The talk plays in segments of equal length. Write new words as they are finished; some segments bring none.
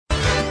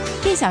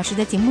1小时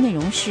的节目内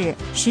容是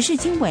时事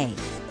经纬、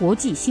国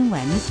际新闻。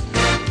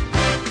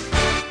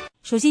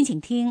首先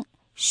请听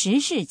时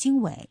事经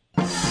纬。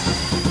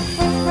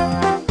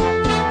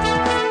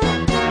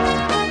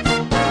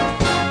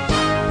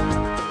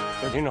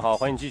听众好，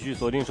欢迎继续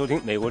锁定收听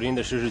美国之音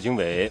的时事经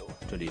纬，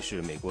这里是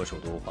美国首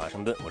都华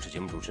盛顿，我是节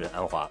目主持人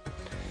安华。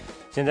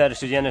现在的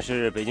时间呢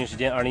是北京时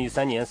间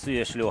2013年4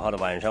月16号的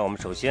晚上。我们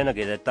首先呢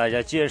给大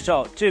家介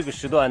绍这个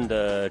时段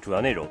的主要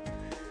内容。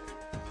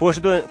波士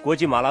顿国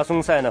际马拉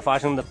松赛呢发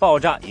生的爆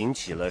炸引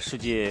起了世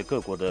界各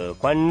国的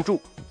关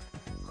注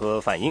和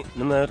反应。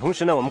那么同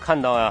时呢，我们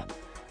看到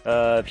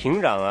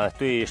平壤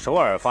对首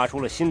尔发出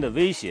了新的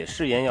威胁，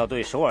誓言要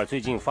对首尔最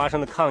近发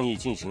生的抗议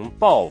进行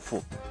报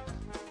复。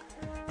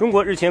中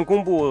国日前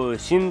公布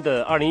新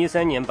的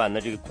2013年版的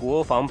这个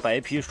国防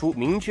白皮书，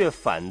明确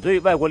反对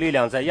外国力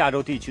量在亚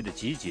洲地区的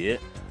集结，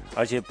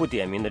而且不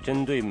点名的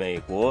针对美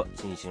国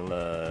进行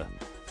了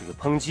这个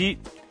抨击。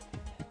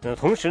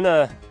同时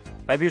呢，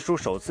白皮书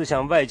首次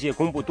向外界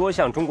公布多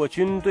项中国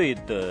军队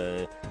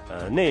的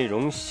内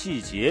容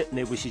细节，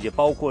内部细节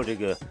包括这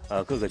个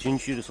各个军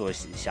区的所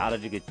辖的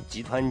这个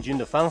集团军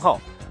的番号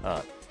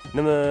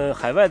那么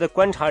海外的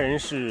观察人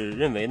士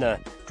认为呢，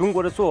中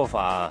国的做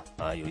法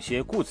有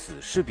些顾此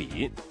失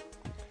彼。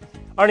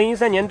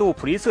2013年度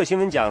普利策新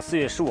闻奖4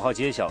月15号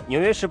揭晓，《纽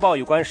约时报》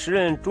有关时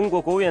任中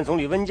国国务院总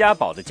理温家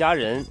宝的家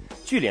人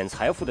聚敛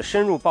财富的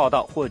深入报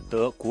道获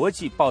得国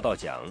际报道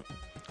奖。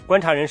观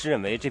察人士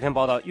认为，这篇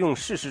报道用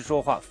事实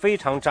说话，非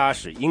常扎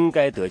实，应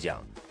该得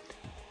奖。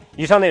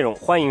以上内容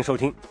欢迎收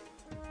听。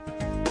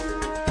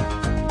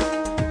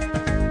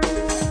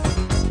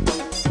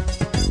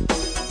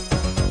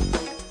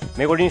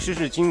美国人时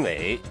事经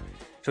纬，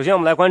首先我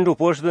们来关注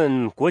波士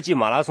顿国际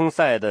马拉松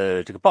赛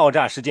的这个爆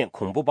炸事件，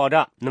恐怖爆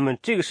炸。那么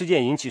这个事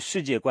件引起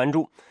世界关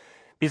注。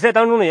比赛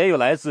当中呢，也有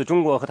来自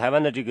中国和台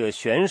湾的这个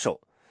选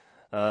手，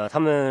他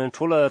们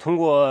除了通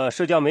过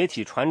社交媒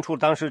体传出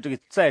当时这个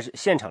在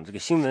现场这个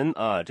新闻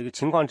这个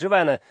情况之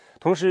外呢，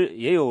同时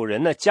也有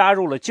人呢加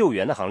入了救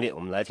援的行列。我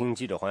们来听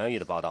记者黄耀义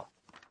的报道。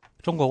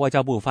中国外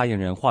交部发言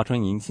人华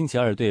春莹星期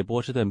二对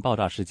波士顿爆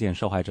炸事件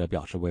受害者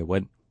表示慰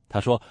问。他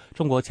说，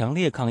中国强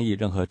烈抗议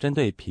任何针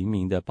对平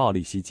民的暴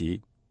力袭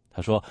击。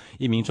他说，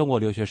一名中国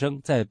留学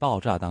生在爆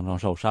炸当中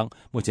受伤，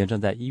目前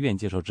正在医院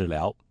接受治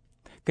疗。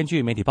根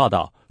据媒体报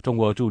道，中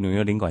国驻纽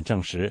约领馆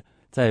证实，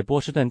在波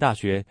士顿大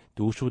学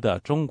读书的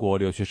中国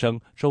留学生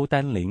周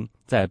丹林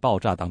在爆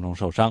炸当中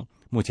受伤，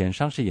目前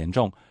伤势严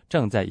重，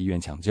正在医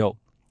院抢救。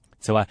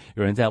此外，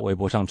有人在微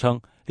博上称，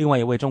另外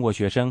一位中国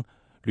学生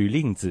吕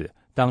令子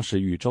当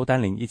时与周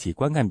丹林一起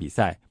观看比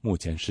赛，目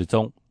前失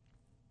踪。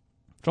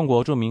中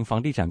国著名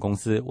房地产公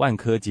司万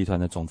科集团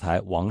的总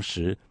裁王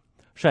石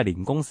率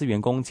领公司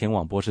员工前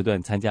往波士顿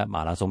参加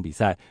马拉松比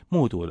赛，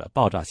目睹了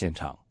爆炸现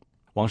场。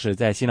王石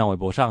在新浪微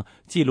博上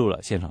记录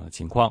了现场的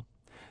情况。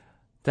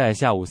在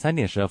下午3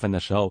点12分的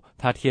时候，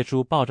他贴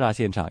出爆炸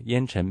现场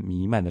烟尘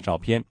弥漫的照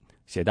片，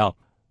写道：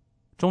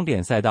终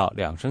点赛道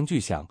2声巨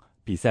响，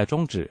比赛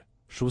终止，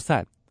疏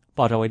散，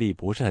爆炸威力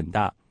不是很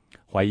大，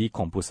怀疑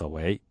恐怖所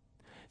为。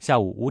下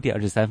午5点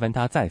23分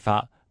他再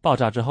发，爆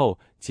炸之后，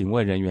警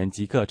卫人员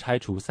即刻拆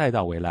除赛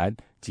道围栏，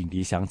警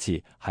笛响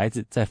起，孩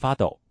子在发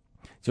抖。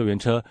救援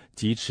车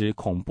疾驰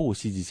恐怖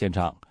袭击现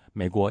场，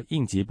美国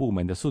应急部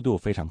门的速度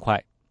非常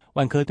快，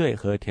万科队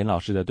和田老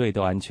师的队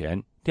都安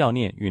全，悼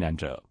念遇难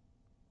者。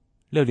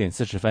6点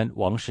40分，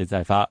王石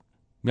再发，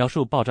描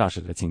述爆炸时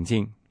的情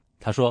境。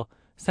他说，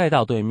赛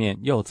道对面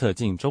右侧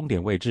近终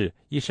点位置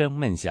一声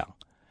闷响，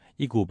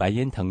一股白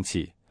烟腾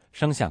起，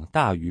声响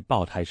大于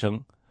爆胎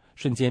声，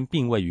瞬间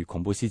并未与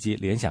恐怖袭击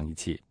联想一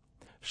起。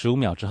15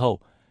秒之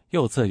后，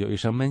右侧有一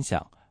声闷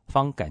响，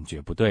方感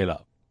觉不对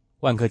了。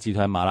万科集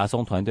团马拉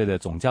松团队的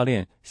总教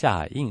练夏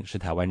海印是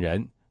台湾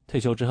人，退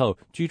休之后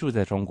居住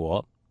在中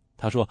国。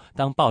他说，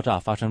当爆炸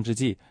发生之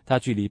际，他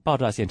距离爆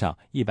炸现场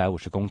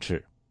150公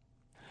尺。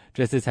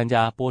这次参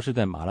加波士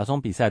顿马拉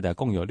松比赛的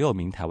共有6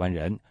名台湾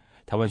人。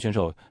台湾选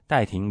手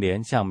戴廷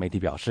莲向媒体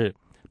表示，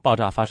爆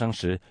炸发生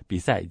时，比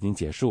赛已经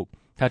结束，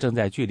他正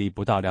在距离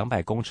不到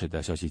200公尺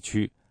的休息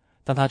区。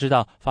当他知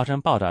道发生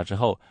爆炸之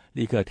后，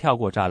立刻跳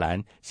过栅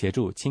栏，协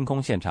助清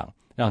空现场，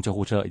让救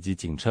护车以及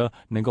警车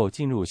能够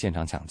进入现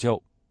场抢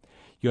救。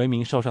有一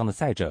名受伤的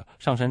赛者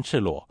上身赤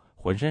裸，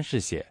浑身是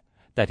血，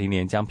戴廷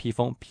莲将披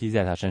风披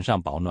在他身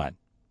上保暖。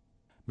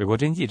美国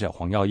侦记者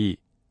黄耀义，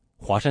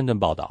华盛顿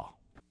报道。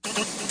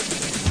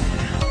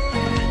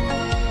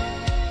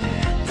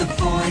The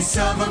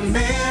Voice of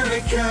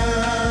America,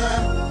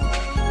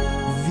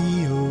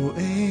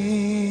 VOA。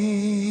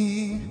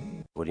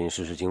国际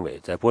时事经纬，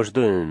在波士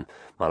顿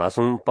马拉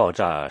松爆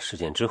炸事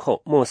件之后，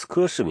莫斯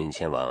科市民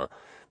前往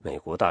美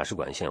国大使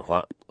馆献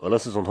花。俄罗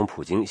斯总统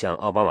普京向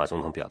奥巴马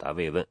总统表达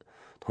慰问，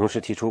同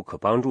时提出可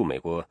帮助美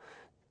国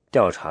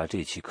调查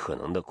这起可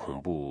能的恐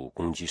怖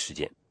攻击事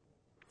件。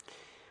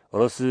俄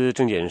罗斯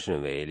政界人士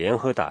认为，联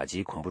合打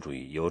击恐怖主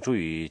义有助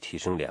于提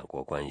升两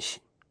国关系。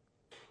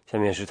下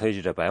面是特约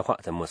记者白桦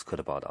在莫斯科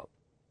的报道。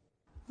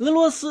俄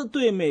罗斯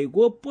对美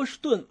国波士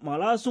顿马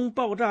拉松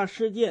爆炸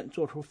事件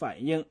作出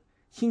反应。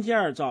星期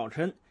二早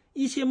晨，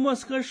一些莫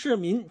斯科市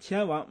民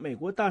前往美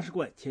国大使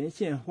馆前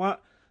献花，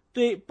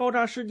对爆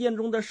炸事件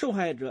中的受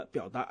害者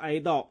表达哀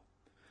悼。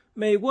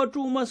美国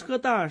驻莫斯科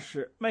大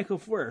使麦克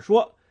福尔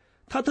说，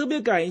他特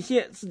别感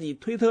谢自己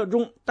推特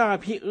中大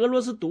批俄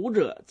罗斯读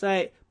者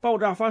在爆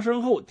炸发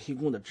生后提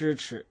供的支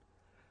持。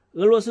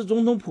俄罗斯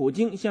总统普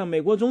京向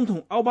美国总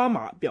统奥巴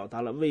马表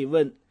达了慰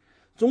问，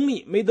总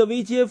理梅德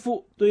韦杰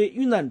夫对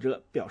遇难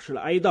者表示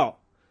了哀悼。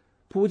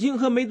普京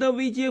和梅德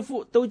韦杰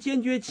夫都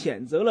坚决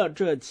谴责了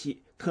这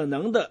起可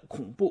能的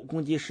恐怖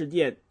攻击事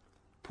件。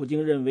普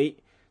京认为，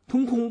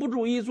同恐怖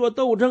主义做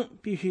斗争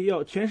必须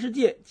要全世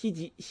界积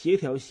极协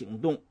调行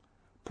动。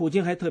普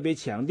京还特别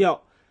强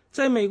调，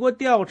在美国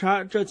调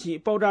查这起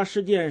爆炸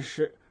事件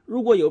时，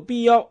如果有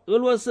必要，俄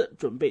罗斯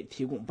准备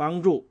提供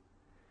帮助。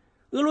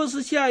俄罗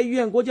斯下议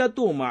院国家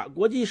杜马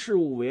国际事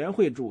务委员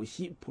会主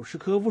席普什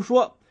科夫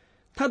说，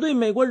他对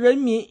美国人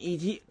民以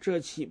及这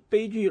起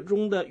悲剧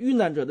中的遇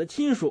难者的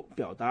亲属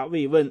表达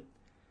慰问。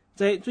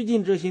在最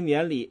近这些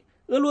年里，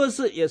俄罗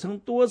斯也曾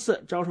多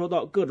次遭受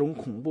到各种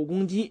恐怖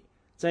攻击，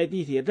在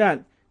地铁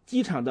站、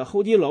机场的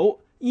候机楼、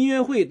音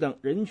乐会等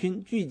人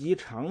群聚集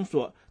场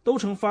所都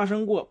曾发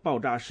生过爆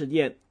炸事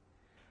件。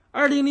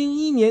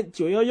2001年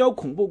911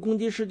恐怖攻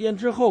击事件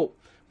之后，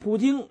普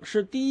京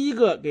是第一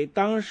个给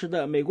当时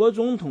的美国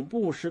总统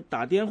布什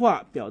打电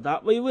话表达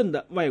慰问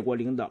的外国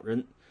领导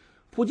人。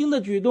普京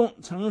的举动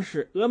曾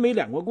使俄美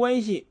两国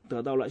关系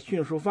得到了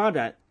迅速发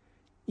展。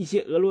一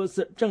些俄罗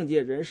斯政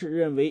界人士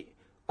认为，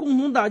共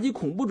同打击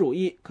恐怖主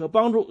义可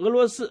帮助俄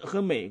罗斯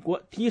和美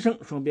国提升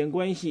双边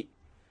关系。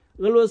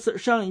俄罗斯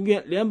上议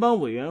院联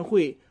邦委员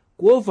会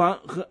国防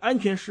和安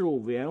全事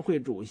务委员会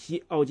主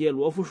席奥杰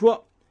罗夫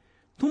说，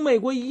同美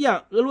国一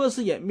样，俄罗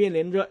斯也面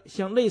临着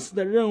相类似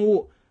的任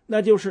务，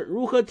那就是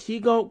如何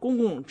提高公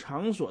共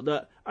场所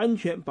的安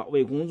全保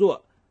卫工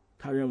作。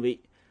他认为，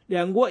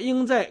两国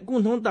应在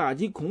共同打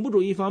击恐怖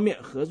主义方面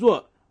合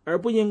作，而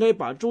不应该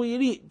把注意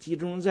力集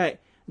中在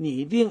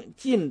拟定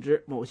禁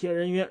止某些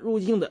人员入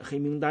境的黑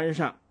名单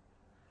上。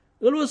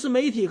俄罗斯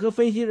媒体和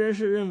分析人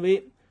士认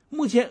为，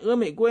目前俄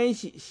美关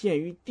系陷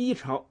于低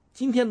潮，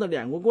今天的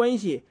两国关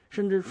系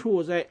甚至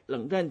处在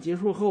冷战结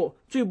束后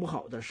最不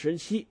好的时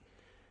期。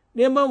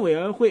联邦委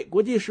员会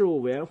国际事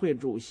务委员会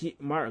主席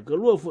马尔格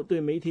洛夫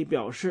对媒体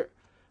表示，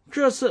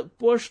这次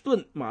波士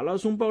顿马拉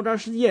松爆炸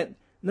事件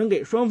能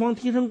给双方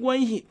提升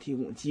关系提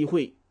供机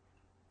会。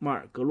马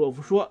尔格洛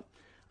夫说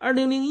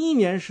，2001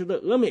年时的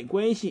俄美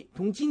关系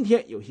同今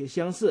天有些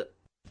相似。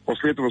他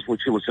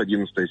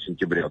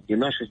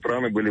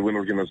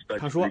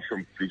说，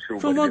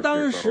双方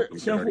当时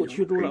相互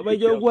驱逐了外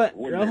交官，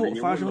然后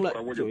发生了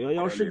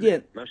911事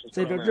件。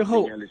在这之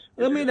后，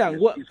俄美两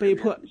国被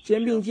迫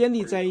肩并肩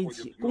地在一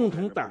起，共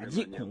同打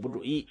击恐怖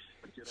主义。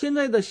现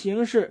在的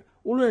形势，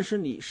无论是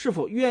你是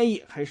否愿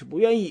意还是不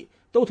愿意，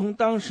都同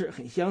当时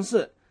很相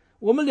似。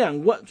我们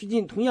两国最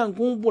近同样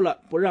公布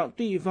了不让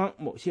对方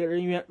某些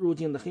人员入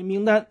境的黑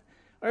名单，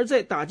而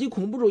在打击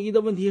恐怖主义的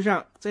问题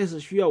上，再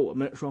次需要我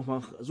们双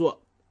方合作。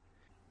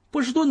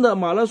波士顿的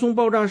马拉松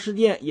爆炸事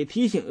件也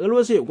提醒俄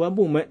罗斯有关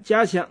部门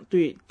加强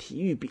对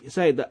体育比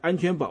赛的安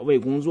全保卫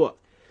工作。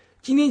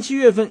今年7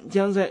月份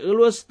将在俄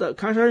罗斯的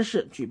喀山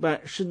市举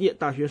办世界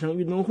大学生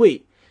运动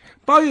会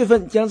，8月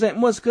份将在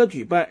莫斯科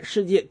举办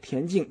世界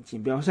田径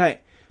锦标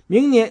赛，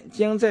明年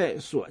将在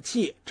索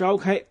契召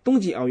开冬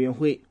季奥运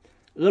会。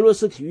俄罗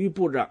斯体育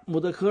部长穆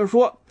德科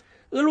说，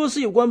俄罗斯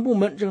有关部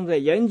门正在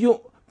研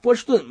究波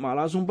士顿马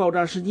拉松爆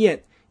炸事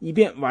件，以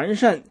便完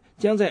善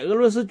将在俄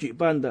罗斯举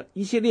办的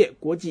一系列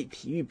国际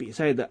体育比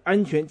赛的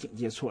安全警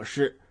戒措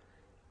施。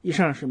以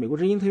上是美国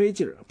之音特约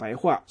记者白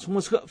桦从莫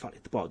斯科发来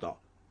的报道。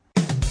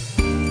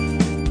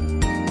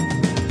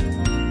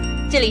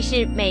这里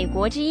是美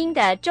国之音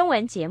的中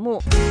文节目。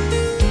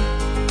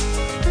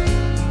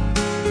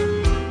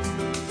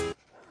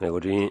美国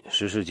之音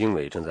时事经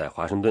纬正在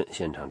华盛顿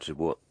现场直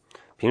播。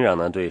平壤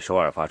呢对首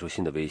尔发出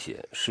新的威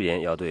胁，誓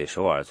言要对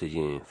首尔最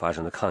近发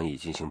生的抗议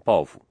进行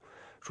报复，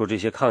说这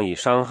些抗议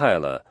伤害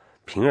了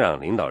平壤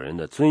领导人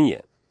的尊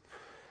严。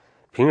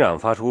平壤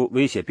发出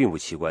威胁并不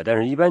奇怪，但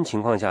是一般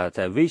情况下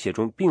在威胁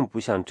中并不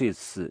像这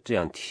次这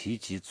样提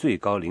及最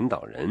高领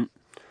导人。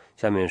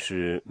下面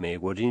是美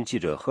国之音记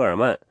者赫尔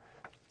曼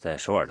在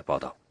首尔的报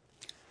道。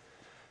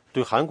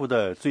对韩国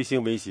的最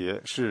新威胁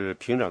是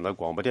平壤的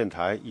广播电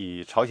台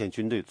以朝鲜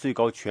军队最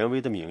高权威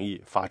的名义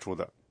发出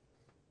的。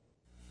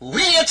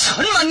우리의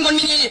천만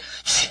국민이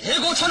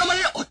최고 존엄을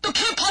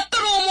어떻게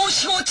받들어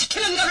모시고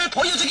지키는가를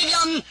보여주기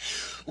위한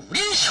우리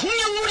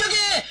혁명 무력의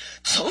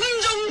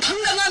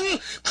정정당당한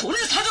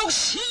군사적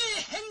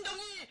시행동이。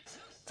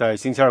在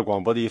星期二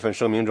广播的一份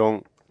声明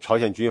中，朝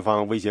鲜军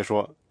方威胁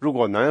说，如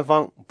果南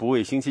方不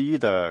为星期一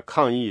的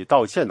抗议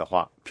道歉的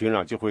话，平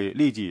壤就会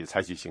立即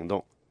采取行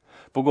动。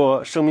不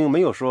过声明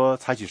没有说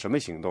采取什么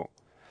行动。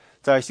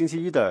在星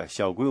期一的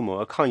小规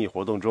模抗议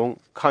活动中，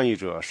抗议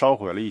者烧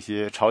毁了一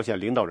些朝鲜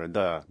领导人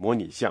的模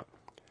拟像。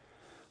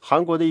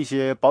韩国的一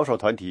些保守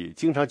团体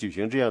经常举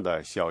行这样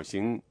的小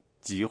型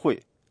集会，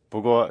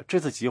不过这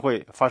次集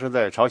会发生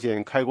在朝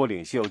鲜开国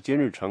领袖金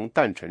日成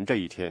诞辰这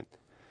一天。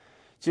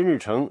金日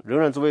成仍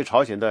然作为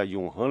朝鲜的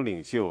永恒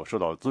领袖受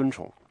到尊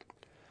崇。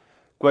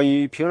关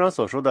于平壤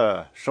所说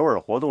的首尔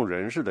活动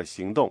人士的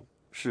行动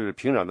是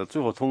平壤的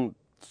最后通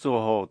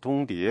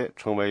牒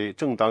成为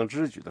正当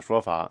之举的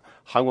说法，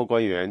韩国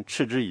官员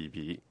嗤之以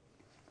鼻。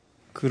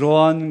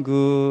 그러한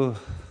그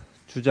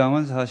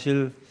주장은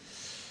사실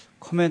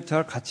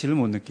코멘트할 가치를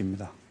못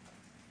느낍니다.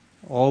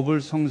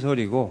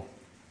 어불성설이고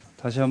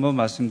다시 한번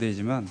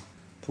말씀드리지만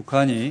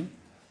북한이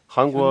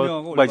韩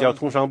国外交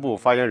通商部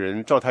发言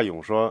人赵泰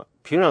勇说，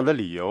平壤的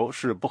理由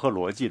是不合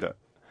逻辑的。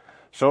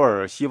首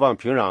尔希望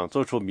平壤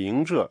做出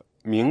明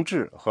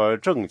智和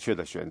正确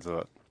的选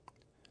择。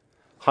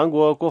韩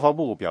国国防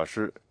部表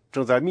示，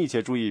正在密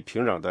切注意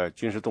平壤的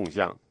军事动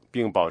向，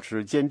并保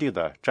持坚定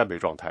的战备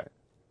状态。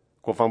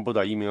国防部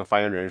的一名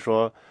发言人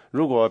说，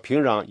如果平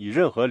壤以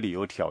任何理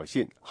由挑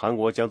衅，韩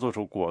国将做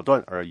出果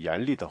断而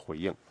严厉的回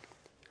应。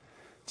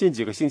近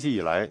几个星期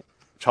以来，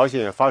朝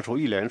鲜发出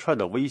一连串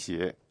的威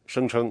胁，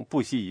声称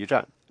不惜一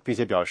战，并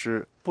且表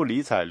示不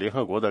理睬联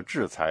合国的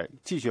制裁，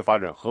继续发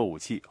展核武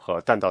器和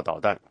弹道导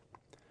弹。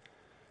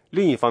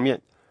另一方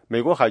面，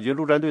美国海军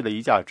陆战队的一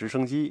架直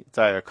升机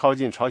在靠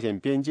近朝鲜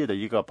边界的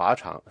一个靶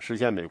场实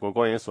现美国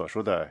官员所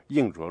说的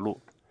硬着陆。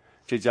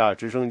这架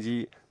直升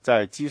机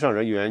在机上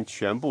人员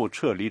全部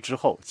撤离之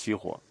后起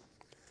火。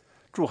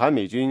驻韩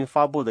美军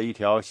发布的一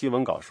条新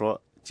闻稿说，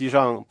机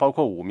上包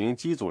括5名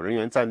机组人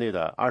员在内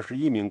的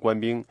21名官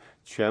兵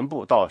全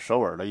部到首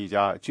尔的一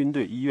家军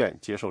队医院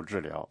接受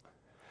治疗。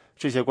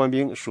这些官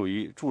兵属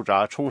于驻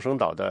扎冲绳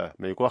岛的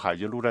美国海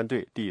军陆战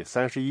队第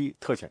31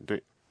特遣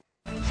队。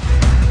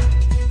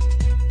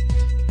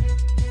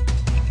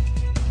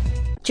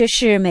这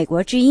是美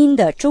国之音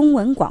的中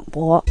文广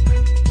播。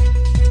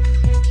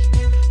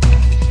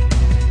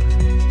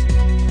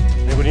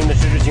美国之音的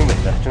时事经纬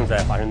呢，正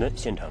在华盛顿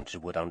现场直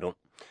播当中。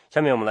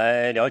下面我们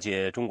来了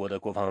解中国的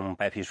国防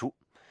白皮书。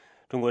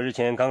中国日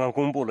前刚刚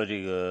公布了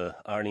这个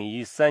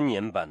2013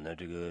年版的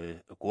这个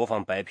国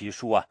防白皮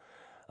书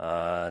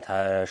啊，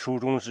它书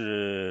中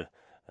是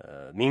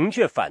明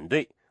确反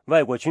对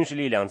外国军事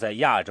力量在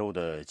亚洲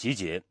的集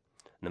结。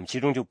那么其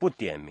中就不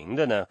点名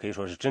的呢，可以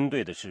说是针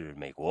对的是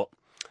美国。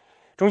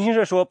中新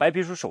社说，白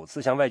皮书首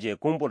次向外界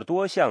公布了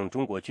多项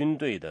中国军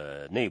队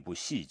的内部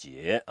细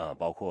节啊，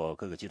包括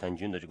各个集团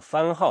军的这个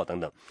番号等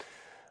等。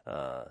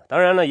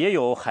当然呢，也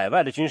有海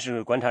外的军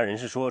事观察人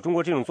士说，中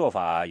国这种做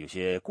法有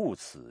些顾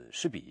此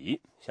失彼。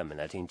下面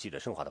来听记者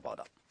盛华的报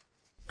道。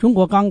中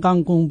国刚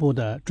刚公布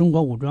的中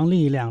国武装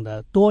力量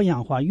的多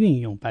样化运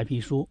用白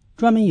皮书，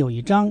专门有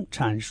一章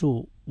阐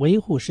述维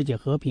护世界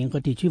和平和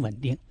地区稳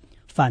定，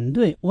反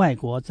对外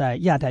国在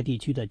亚太地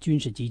区的军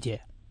事集结。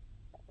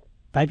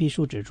白皮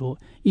书指出，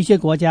一些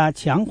国家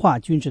强化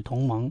军事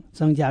同盟，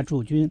增加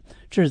驻军，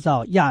制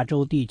造亚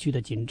洲地区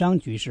的紧张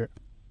局势。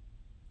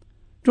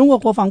中国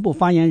国防部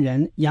发言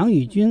人杨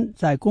宇军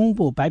在公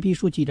布白皮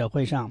书记者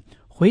会上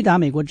回答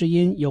美国之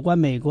音有关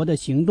美国的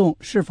行动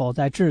是否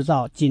在制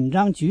造紧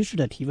张局势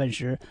的提问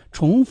时，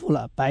重复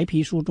了白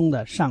皮书中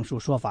的上述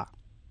说法。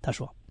他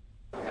说，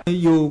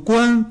有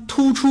关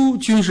突出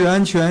军事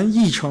安全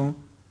议程，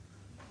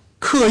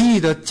刻意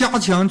的加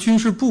强军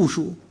事部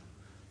署，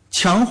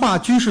强化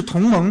军事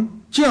同盟，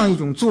这样一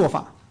种做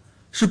法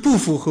是不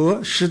符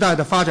合时代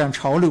的发展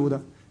潮流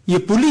的，也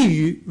不利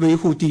于维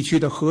护地区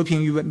的和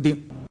平与稳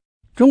定。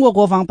中国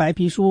国防白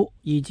皮书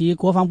以及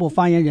国防部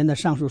发言人的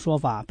上述说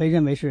法被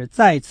认为是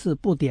再次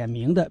不点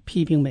名的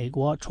批评美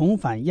国重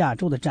返亚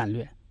洲的战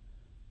略。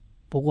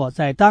不过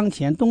在当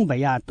前东北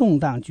亚动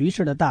荡局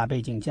势的大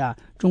背景下，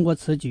中国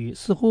此举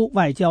似乎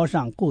外交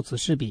上顾此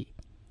失彼。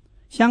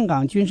香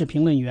港军事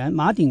评论员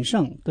马鼎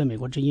盛对美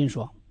国之音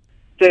说，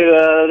这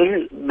个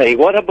美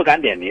国他不敢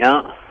点名，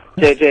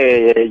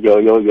这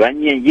有原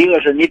因，一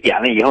个是你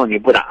点了以后你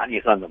不打，你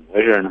算怎么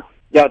回事呢？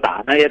要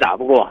打呢也打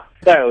不过。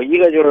再有一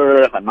个就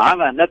是很麻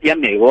烦，他点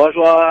美国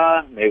说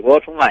美国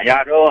重返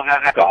亚洲，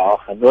还搞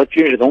很多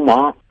军事同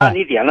盟。那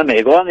你点了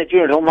美国，那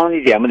军事同盟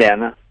你点不点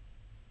呢？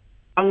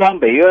刚刚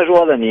北约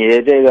说的，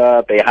你这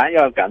个北韩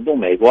要敢动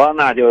美国，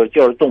那就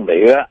是动北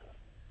约。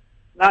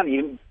那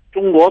你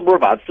中国不是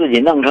把自己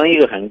弄成一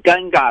个很尴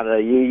尬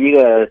的一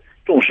个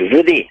众矢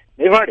之的，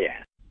没法点。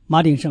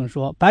马鼎盛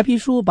说，白皮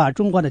书把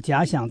中国的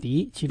假想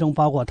敌，其中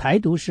包括台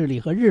独势力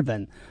和日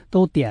本，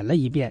都点了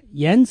一遍，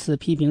言辞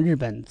批评日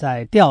本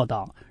在钓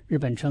岛，日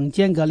本称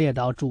尖阁列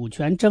岛主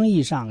权争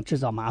议上制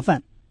造麻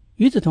烦。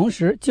与此同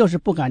时，就是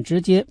不敢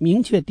直接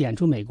明确点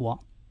出美国。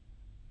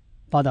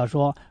报道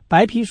说，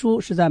白皮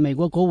书是在美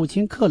国国务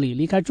卿克里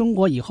离开中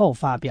国以后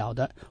发表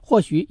的，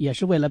或许也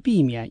是为了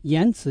避免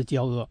言辞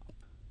交恶。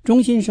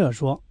中新社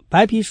说，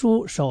白皮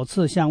书首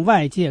次向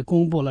外界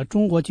公布了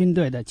中国军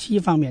队的7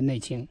方面内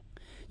情，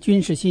军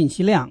事信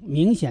息量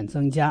明显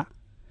增加，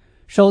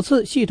首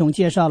次系统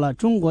介绍了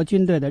中国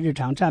军队的日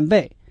常战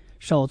备，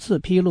首次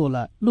披露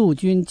了陆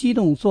军机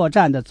动作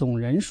战的总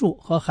人数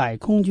和海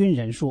空军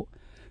人数，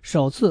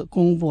首次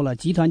公布了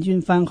集团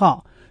军番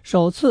号，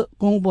首次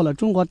公布了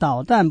中国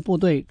导弹部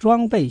队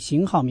装备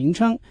型号名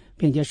称，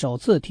并且首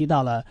次提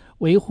到了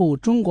维护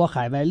中国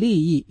海外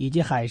利益以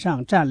及海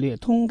上战略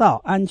通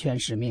道安全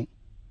使命。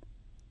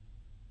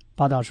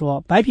报道说，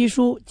白皮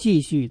书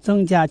继续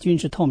增加军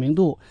事透明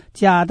度，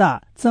加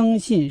大增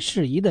信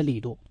事宜的力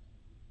度。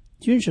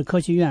军事科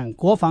学院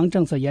国防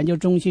政策研究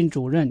中心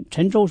主任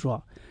陈舟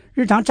说，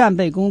日常战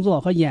备工作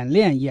和演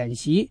练演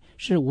习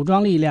是武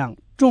装力量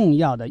重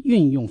要的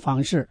运用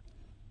方式。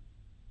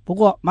不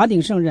过，马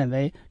鼎盛认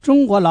为，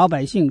中国老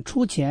百姓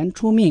出钱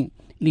出命，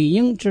理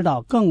应知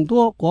道更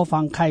多国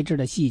防开支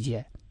的细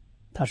节。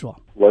他说：“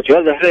我觉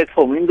得这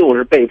透明度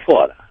是被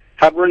迫的。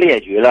他不是列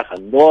举了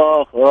很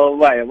多和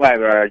外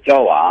边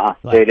交往，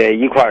这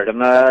一块什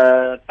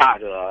么大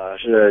者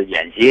是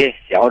演习，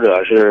小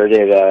者是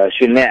这个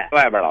训练。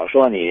外边老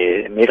说你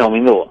没透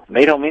明度，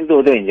没透明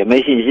度对你就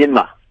没信心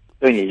嘛，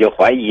对你就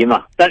怀疑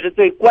嘛。但是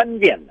最关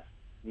键的，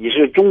你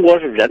是中国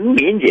是人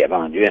民解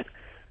放军，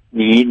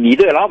你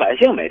对老百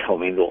姓没透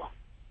明度。”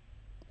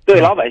对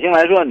老百姓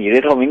来说，你的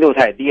透明度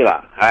太低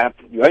了，还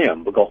远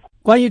远不够。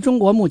关于中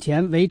国目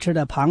前维持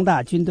的庞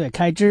大军队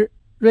开支，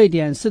瑞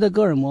典斯德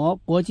哥尔摩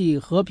国际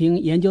和平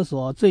研究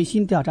所最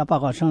新调查报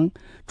告称，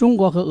中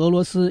国和俄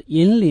罗斯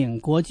引领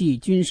国际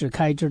军事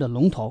开支的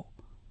龙头。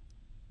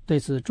对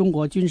此，中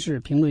国军事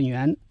评论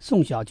员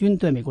宋小军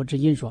对美国之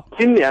音说：“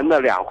今年的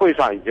两会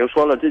上已经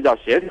说了，这叫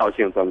协调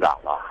性增长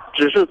了，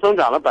只是增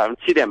长了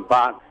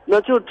7.8%，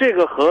那就这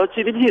个和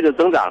GDP 的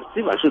增长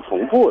基本是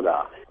同步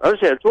的。而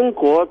且中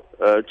国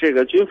这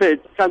个军费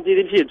占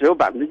GDP 只有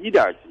1.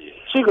几，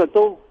这个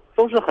都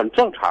是很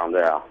正常的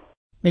呀。”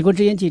美国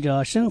之音记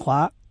者申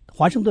华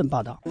华盛顿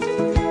报道。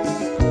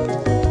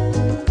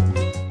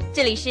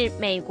这里是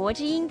美国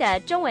之音的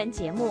中文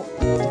节目。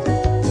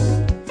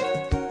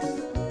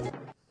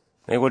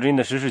美国之音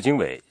的时事经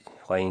纬，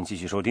欢迎继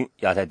续收听。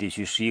亚太地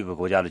区11个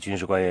国家的军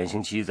事官员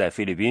星期一在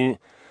菲律宾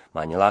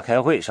马尼拉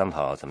开会，商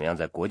讨怎么样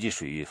在国际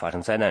水域发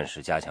生灾难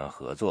时加强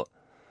合作。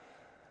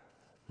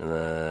那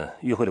么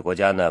与会的国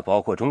家呢，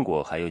包括中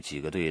国，还有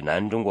几个对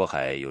南中国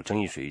海有争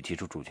议水域提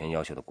出主权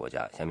要求的国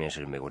家。下面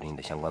是美国之音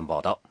的相关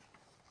报道。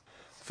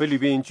菲律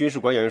宾军事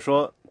官员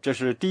说，这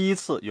是第一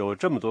次有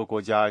这么多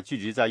国家聚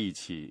集在一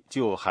起，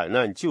就海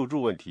难救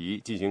助问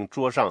题进行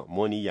桌上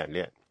模拟演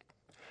练。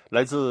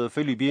来自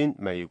菲律宾、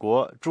美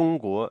国、中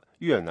国、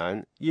越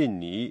南、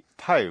印尼、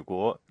泰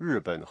国、日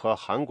本和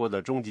韩国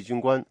的中级军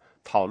官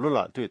讨论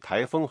了对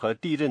台风和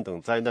地震等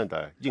灾难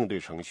的应对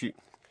程序。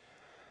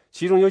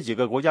其中有几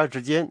个国家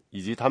之间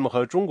以及他们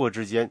和中国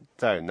之间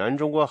在南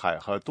中国海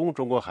和东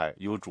中国海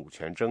有主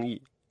权争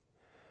议。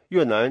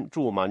越南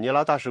驻马尼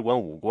拉大使馆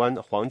武官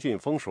黄俊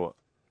峰说，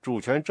主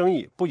权争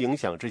议不影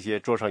响这些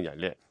桌上演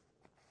练。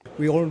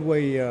We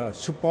always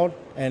support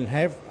and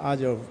have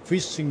other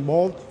fishing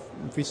boat,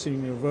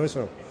 fishing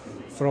vessel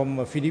from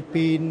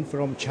Philippines,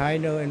 from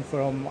China, and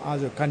from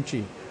other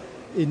country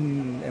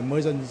in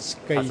emergency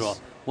case. 他说，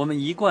我们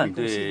一贯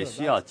对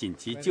需要紧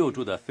急救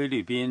助的菲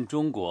律宾、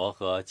中国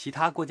和其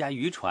他国家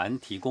渔船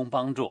提供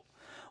帮助。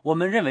我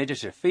们认为这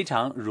是非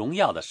常荣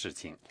耀的事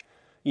情。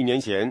1年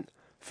前，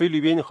菲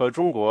律宾和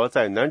中国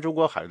在南中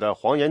国海的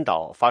黄岩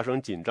岛发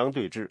生紧张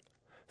对峙。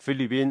菲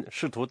律宾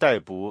试图逮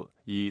捕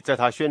以在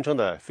他宣称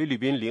的菲律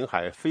宾领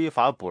海非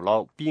法捕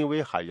捞濒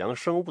危海洋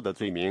生物的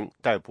罪名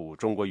逮捕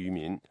中国渔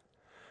民。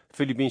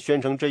菲律宾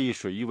宣称这一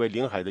水域为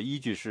领海的依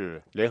据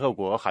是联合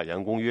国海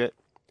洋公约。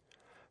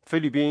菲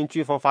律宾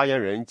军方发言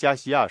人加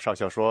西亚上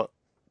校说，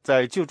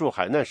在救助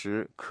海难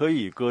时可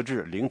以搁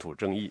置领土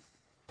争议。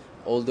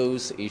All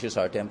those issues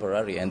are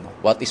temporary, and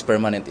what is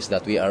permanent is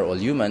that we are all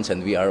humans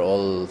and we are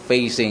all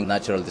facing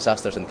natural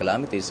disasters and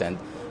calamities, and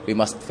we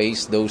must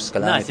face those calamities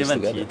together. 那些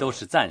问题都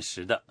是暂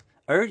时的，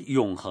而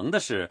永恒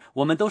的是，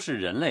我们都是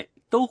人类，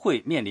都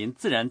会面临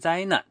自然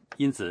灾难，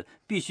因此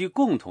必须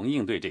共同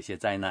应对这些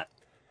灾难。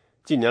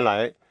近年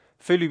来，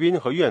菲律宾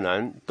和越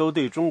南都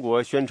对中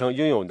国宣称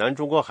拥有南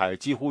中国海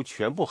几乎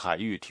全部海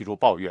域提出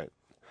抱怨。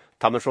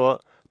他们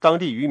说，当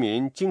地渔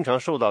民经常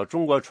受到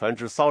中国船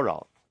只骚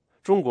扰，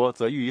中国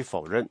则予以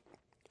否认。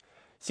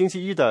星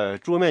期一的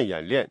桌面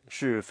演练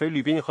是菲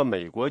律宾和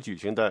美国举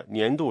行的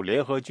年度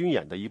联合军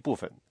演的一部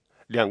分，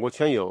两国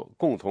签有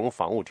共同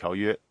防务条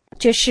约。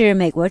这是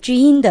美国之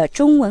音的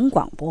中文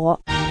广播。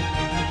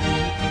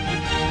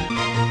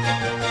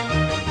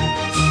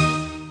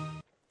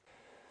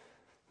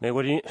美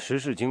国之音时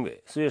事经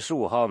纬，4月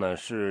15号呢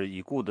是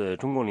已故的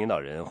中共领导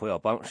人胡耀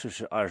邦逝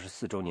世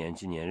24周年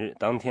纪念日。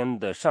当天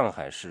的上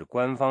海市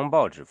官方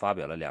报纸发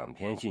表了2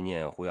篇纪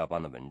念胡耀邦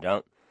的文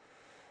章，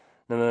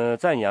那么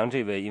赞扬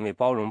这位因为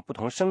包容不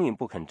同声音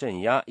不肯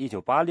镇压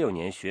1986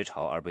年学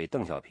潮而被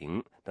邓小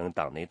平等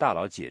党内大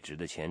佬解职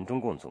的前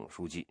中共总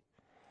书记。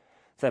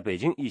在北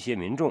京，一些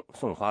民众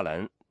送花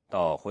篮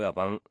到胡耀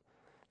邦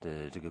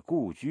的这个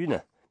故居呢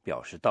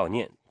表示悼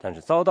念，但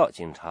是遭到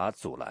警察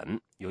阻拦，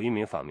有1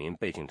名访民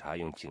被警察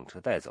用警车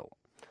带走。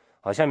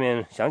好，下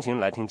面详情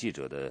来听记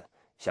者的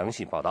详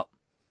细报道。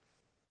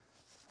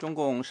中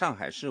共上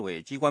海市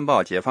委机关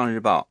报《解放日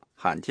报》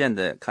罕见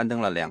地刊登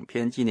了2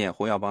篇纪念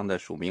胡耀邦的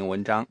署名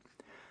文章。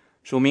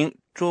署名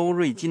周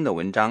瑞金的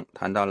文章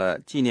谈到了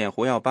纪念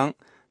胡耀邦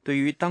对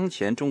于当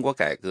前中国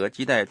改革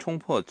亟待冲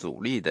破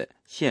阻力的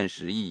现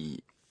实意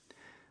义。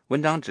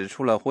文章指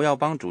出了胡耀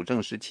邦主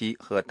政时期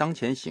和当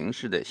前形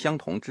势的相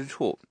同之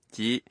处，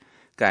即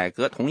改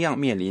革同样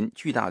面临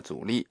巨大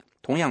阻力，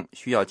同样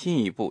需要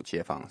进一步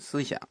解放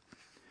思想。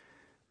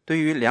对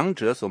于两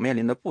者所面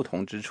临的不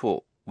同之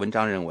处，文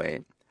章认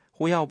为，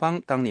胡耀邦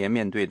当年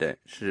面对的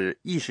是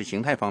意识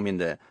形态方面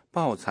的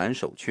抱残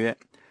守缺，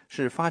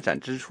是发展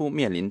之初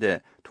面临的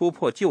突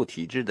破旧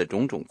体制的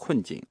种种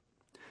困境，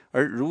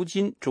而如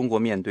今中国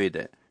面对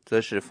的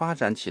则是发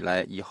展起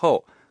来以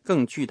后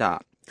更巨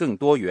大、更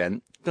多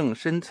元、更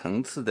深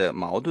层次的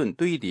矛盾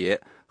堆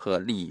叠和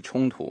利益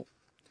冲突。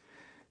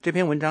这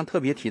篇文章特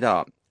别提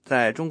到，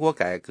在中国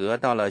改革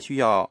到了需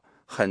要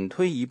狠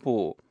推一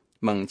步、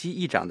猛击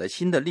一掌的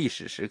新的历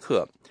史时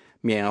刻，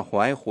缅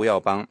怀胡耀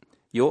邦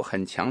有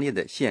很强烈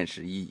的现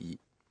实意义。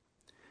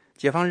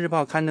解放日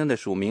报刊登的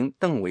署名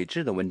邓伟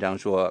志的文章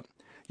说，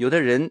有的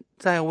人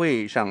在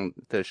位上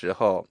的时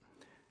候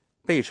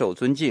备受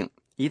尊敬，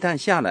一旦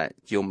下来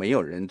就没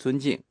有人尊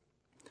敬。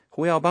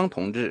胡耀邦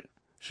同志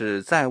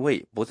是在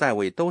位不在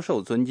位都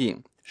受尊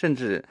敬，甚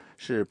至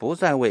是不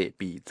在位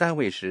比在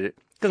位时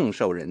更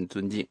受人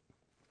尊敬。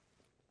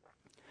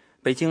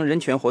北京人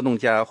权活动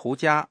家胡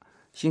佳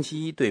星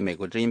期一对美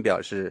国之音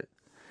表示，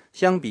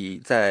相比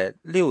在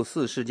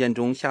6·4事件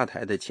中下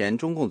台的前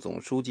中共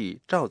总书记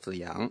赵紫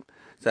阳，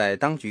在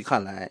当局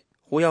看来，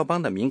胡耀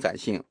邦的敏感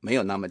性没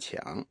有那么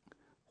强。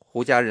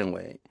胡佳认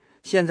为，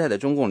现在的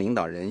中共领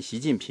导人习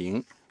近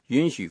平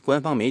允许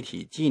官方媒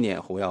体纪念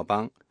胡耀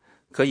邦，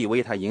可以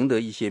为他赢得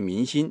一些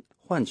民心，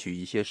换取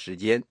一些时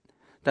间，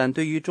但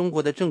对于中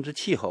国的政治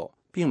气候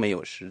并没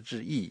有实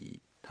质意义。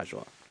他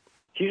说，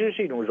其实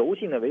是一种柔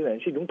性的维稳，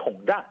是一种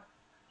统战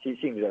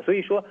性质的。所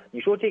以说，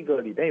你说这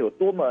个里边有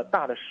多么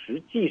大的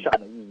实际上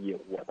的意义，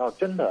我倒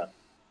真的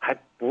还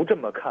不这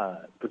么看，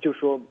不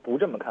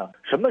这么看。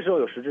什么时候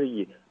有实质意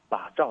义？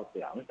把赵紫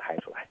阳抬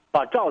出来，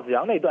把赵紫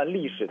阳那段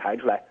历史抬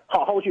出来，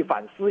好好去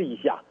反思一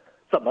下，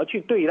怎么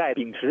去对待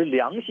秉持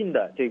良心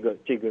的这个，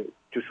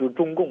就是说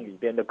中共里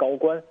边的高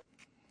官。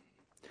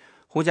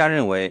胡佳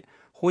认为，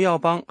胡耀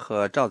邦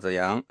和赵紫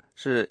阳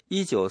是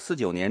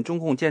1949年中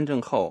共建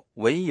政后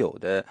唯有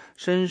的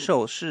深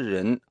受世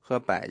人和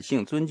百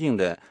姓尊敬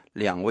的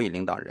两位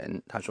领导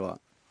人。他说，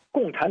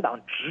共产党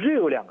只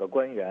有2个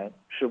官员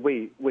是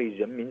为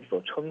人民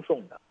所称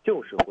颂的，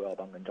就是胡耀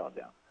邦跟赵紫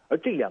阳。而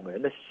这2个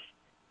人的，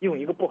用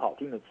一个不好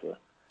听的词，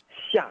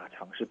下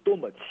场是多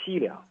么凄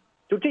凉。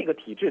就这个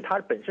体制，它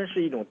本身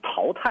是一种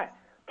淘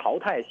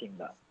汰性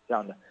的这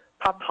样的，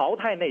它淘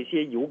汰那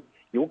些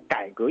有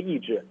改革意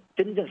志，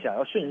真正想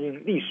要顺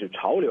应历史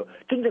潮流，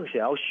真正想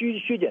要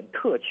削减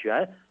特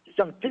权，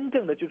让真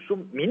正的就是说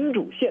民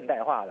主现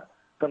代化的，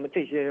那么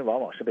这些人往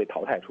往是被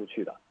淘汰出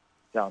去的，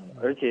这样的。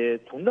而且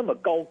从那么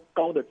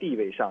高的地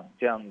位上，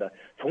这样的，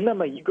从那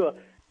么一个，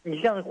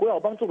你像胡耀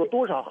邦做过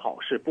多少好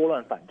事，拨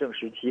乱反正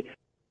时期。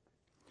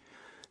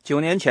9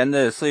年前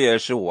的4月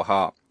15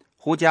号，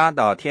胡佳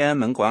到天安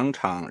门广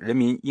场人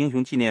民英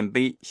雄纪念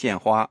碑献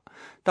花，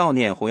悼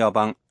念胡耀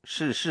邦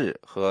逝世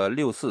和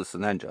6·4死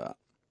难者。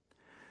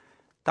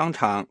当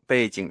场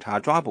被警察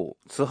抓捕，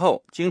此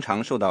后经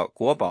常受到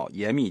国保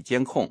严密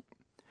监控。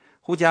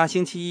胡佳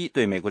星期一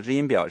对美国之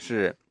音表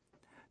示，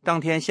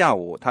当天下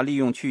午他利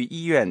用去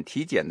医院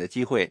体检的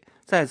机会，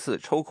再次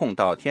抽空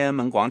到天安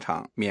门广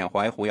场缅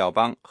怀胡耀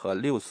邦和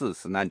6·4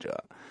死难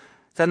者。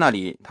在那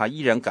里，他依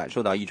然感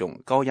受到一种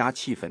高压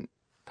气氛。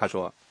他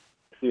说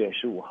，4月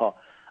15号，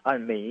按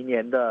每一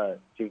年的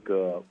这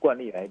个惯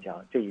例来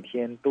讲，这一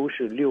天都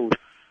是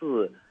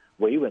6·4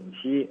维稳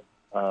期，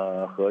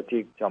和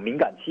这叫敏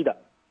感期的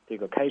这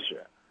个开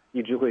始，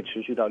一直会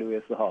持续到6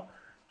月4号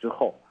之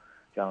后，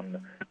这样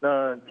的。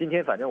那今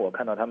天反正我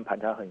看到他们盘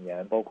查很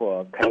严，包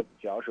括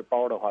只要是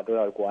包的话都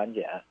要过安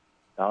检，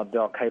然后都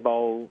要开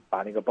包，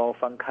把那个包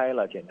翻开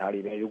了检查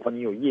里面，如果你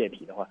有液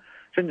体的话，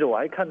甚至我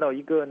还看到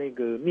一个那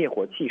个灭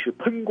火器是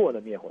喷过的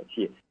灭火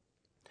器。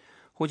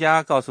胡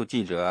佳告诉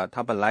记者，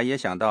他本来也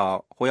想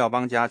到胡耀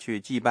邦家去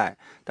祭拜，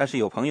但是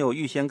有朋友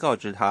预先告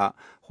知他，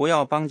胡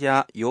耀邦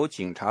家有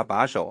警察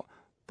把守，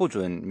不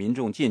准民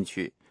众进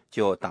去，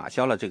就打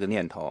消了这个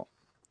念头。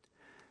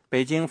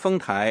北京丰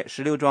台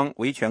石榴庄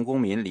维权公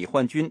民李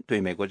焕军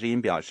对美国之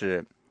音表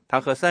示，他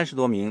和30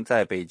多名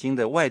在北京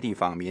的外地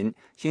访民，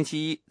星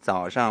期一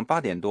早上8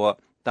点多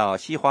到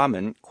西华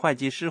门会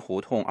计师胡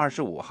同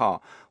25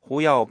号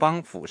胡耀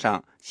邦府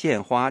上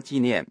献花纪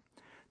念。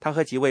他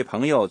和几位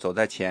朋友走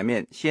在前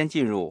面，先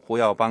进入胡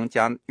耀邦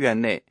家院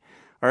内，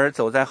而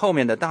走在后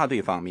面的大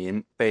队访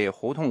民被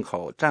胡同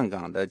口站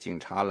岗的警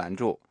察拦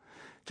住。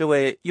这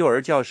位幼儿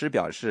教师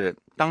表示，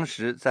当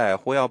时在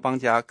胡耀邦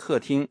家客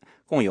厅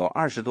共有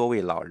20多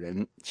位老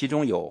人，其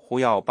中有胡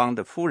耀邦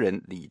的夫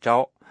人李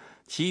昭，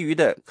其余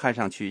的看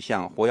上去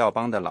像胡耀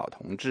邦的老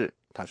同志。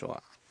他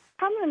说，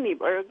他们里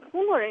边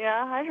工作人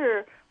员还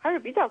是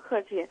比较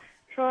客气，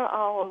说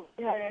我们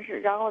地下人士，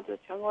然后就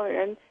全国的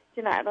人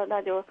进来了，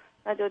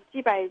那就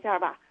祭拜一下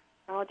吧，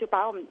然后就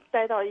把我们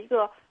带到一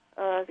个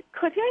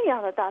客厅一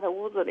样的大的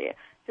屋子里，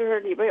就是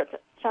里边有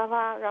沙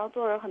发，然后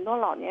坐着很多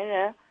老年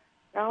人，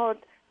然后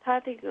他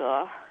这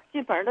个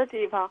进门的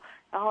地方，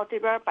然后这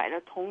边摆着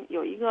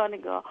有一个那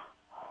个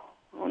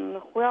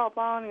胡耀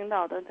邦领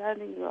导的他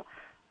那个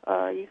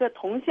一个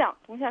铜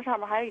像上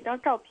面还有一张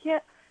照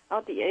片，然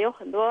后底下有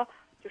很多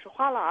就是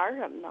花篮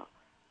什么的，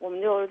我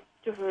们就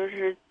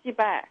是祭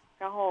拜，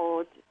然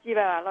后祭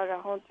拜完了，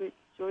然后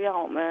就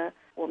让我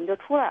们就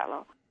出来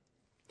了。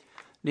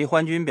李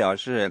焕军表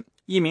示，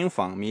一名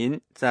访民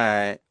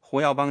在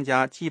胡耀邦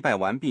家祭拜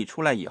完毕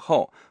出来以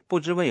后，不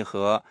知为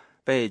何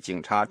被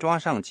警察抓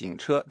上警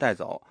车带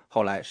走，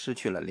后来失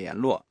去了联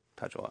络。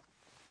他说，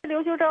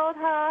刘秀昭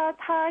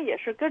他也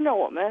是跟着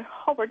我们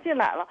后边进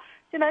来了，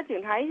进来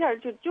警察一下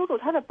就揪住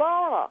他的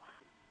包了，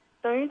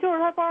等于就是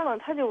他包呢，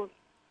他就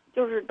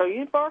是等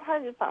于包他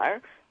就反而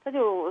他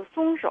就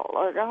松手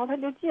了，然后他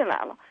就进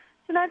来了。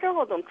进来之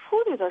后等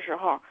出去的时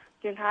候，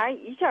警察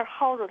一下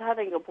薅住他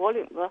那个脖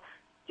领子，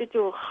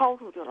就薅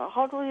出去了。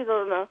薅出去之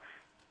后呢，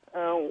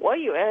我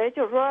以为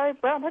就是说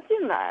不让他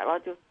进来了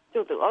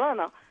就得了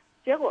呢，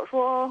结果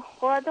说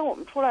后来等我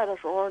们出来的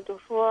时候就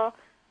说，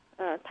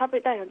他被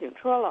带上警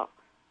车了。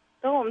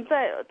等我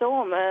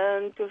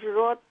们就是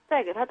说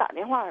再给他打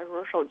电话的时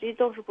候，手机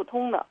都是不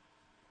通的，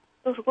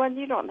都是关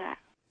机状态。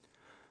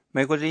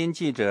美国之音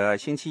记者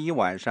星期一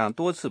晚上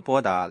多次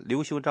拨打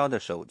刘秀昭的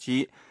手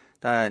机，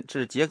但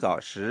至截稿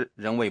时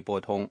仍未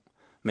拨通。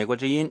美国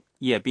之音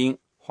叶冰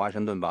华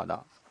盛顿报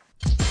道。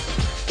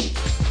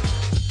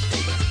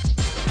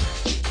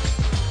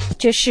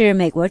这是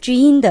美国之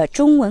音的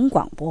中文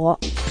广播。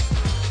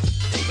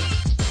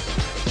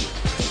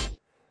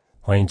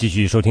欢迎继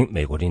续收听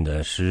美国之音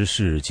的时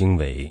事经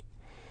纬，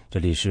这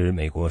里是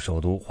美国首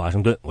都华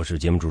盛顿，我是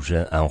节目主持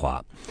人安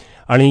华。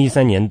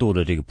2013年度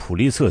的这个普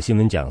利策新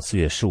闻奖4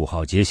月15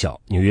号揭晓，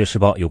纽约时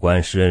报有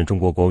关时任中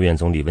国国务院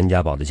总理温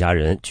家宝的家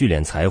人聚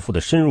敛财富的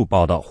深入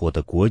报道获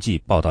得国际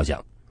报道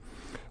奖。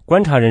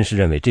观察人士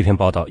认为这篇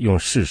报道用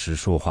事实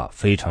说话，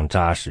非常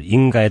扎实，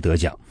应该得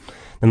奖。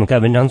那么该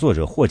文章作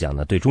者获奖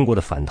呢，对中国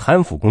的反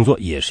贪腐工作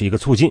也是一个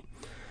促进。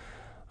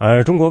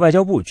而中国外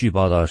交部据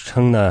报道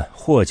称呢，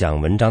获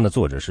奖文章的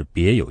作者是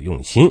别有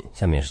用心。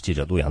下面是记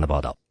者陆阳的报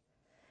道。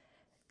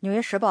纽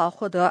约时报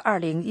获得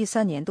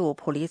2013年度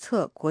普利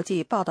策国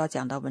际报道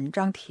奖的文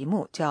章题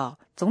目叫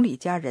《总理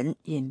家人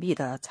隐秘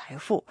的财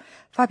富》，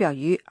发表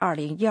于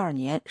2012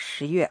年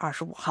10月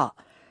25号。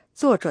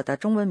作者的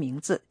中文名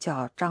字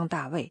叫张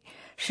大卫，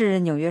是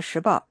纽约时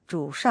报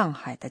驻上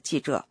海的记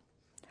者。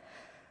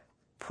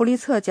普利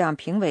策奖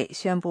评委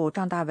宣布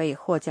张大卫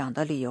获奖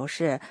的理由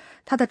是，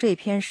他的这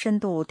篇深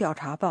度调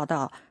查报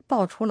道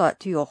爆出了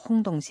具有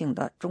轰动性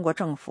的中国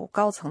政府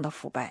高层的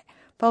腐败，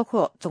包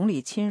括总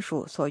理亲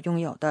属所拥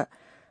有的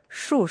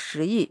数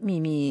十亿秘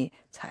密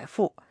财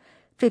富。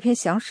这篇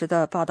详实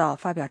的报道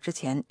发表之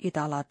前，遇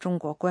到了中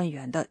国官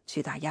员的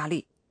巨大压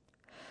力。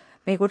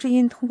美国之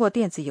音通过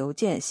电子邮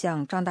件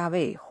向张大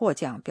卫获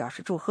奖表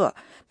示祝贺，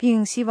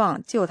并希望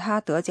就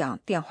他得奖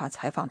电话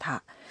采访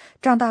他。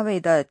张大卫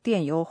的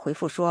电邮回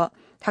复说，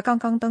他刚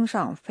刚登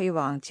上飞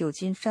往旧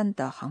金山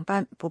的航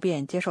班，不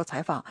便接受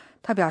采访。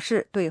他表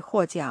示对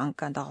获奖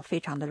感到非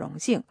常的荣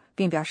幸，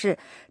并表示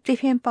这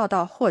篇报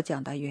道获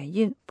奖的原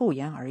因不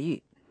言而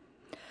喻。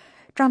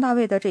张大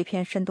卫的这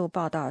篇深度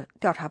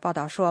调查报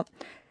道说，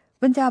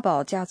温家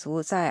宝家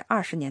族在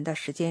20年的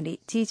时间里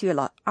积聚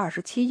了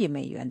27亿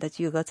美元的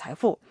巨额财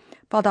富。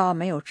报道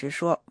没有直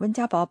说温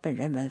家宝本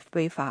人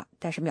违法，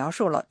但是描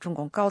述了中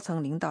共高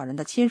层领导人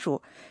的亲属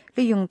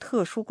利用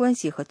特殊关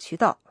系和渠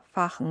道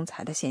发横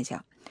财的现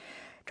象。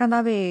张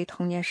大卫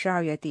同年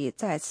12月底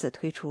再次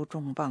推出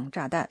重磅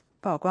炸弹，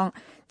曝光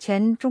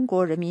前中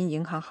国人民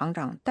银行行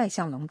长戴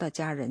相龙的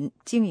家人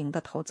经营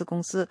的投资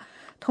公司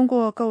通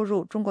过购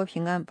入中国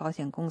平安保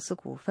险公司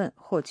股份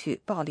获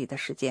取暴利的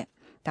事件。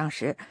当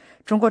时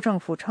中国政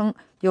府称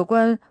有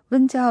关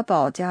温家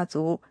宝家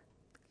族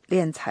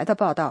敛财的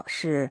报道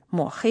是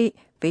抹黑，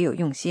别有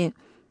用心，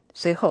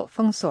随后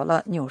封锁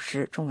了纽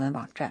时中文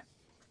网站。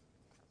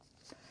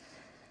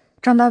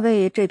张大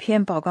卫这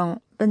篇曝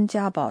光温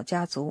家宝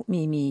家族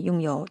秘密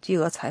拥有巨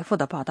额财富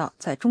的报道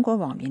在中国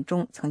网民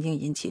中曾经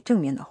引起正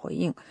面的回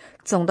应，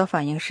总的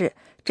反应是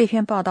这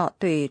篇报道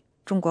对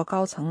中国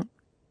高层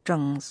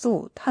整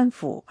肃贪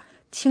腐、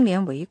清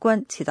廉为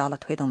官起到了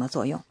推动的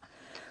作用。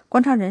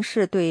观察人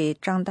士对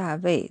张大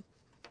卫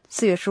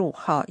4月15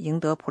号赢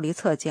得普利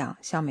策奖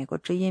向美国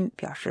之音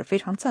表示非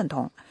常赞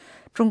同。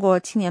中国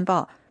青年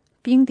报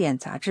冰点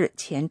杂志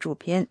前主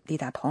编李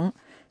大同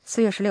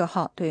4月16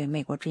号对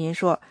美国之音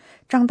说，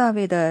张大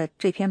卫的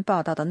这篇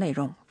报道的内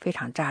容非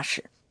常扎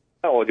实。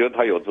我觉得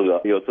他有资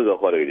格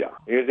获这个奖，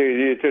因为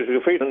这是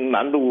个非常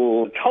难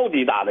度超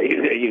级大的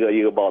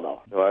一个报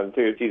道，是吧？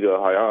这个记者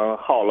好像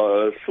耗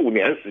了数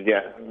年时间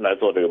来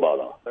做这个报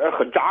道，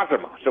很扎实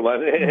嘛，是吧？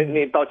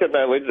你到现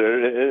在为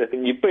止，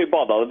你被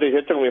报道的这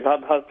些证明，他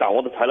掌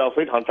握的材料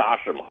非常扎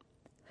实嘛。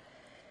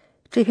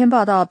这篇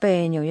报道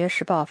被《纽约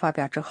时报》发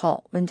表之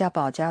后，温家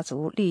宝家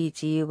族立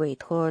即委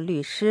托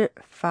律师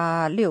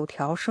发6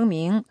条声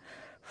明，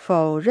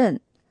否认《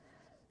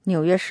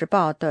纽约时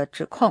报》的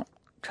指控，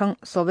称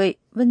所谓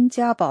温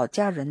家宝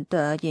家人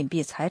的隐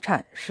蔽财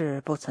产是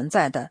不存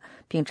在的，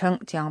并称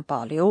将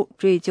保留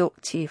追究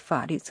其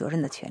法律责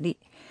任的权利。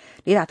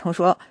李大同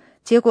说，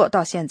结果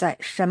到现在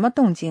什么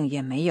动静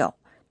也没有，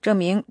证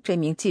明这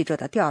名记者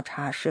的调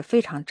查是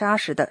非常扎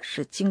实的，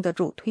是经得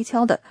住推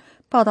敲的，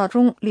报道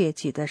中列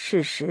举的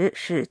事实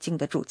是经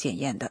得住检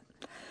验的。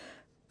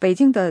北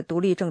京的独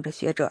立政治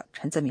学者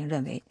陈自明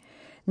认为，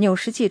纽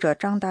时记者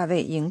张大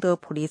卫赢得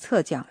普利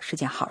策奖是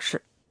件好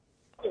事。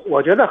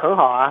我觉得很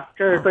好啊，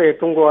这是对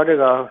中国这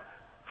个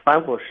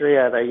反腐事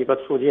业的一个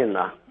促进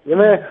呢。因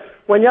为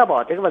温家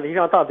宝这个问题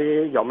上到底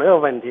有没有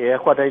问题，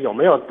或者有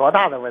没有多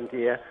大的问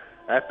题，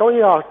都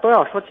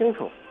要说清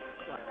楚。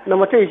那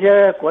么这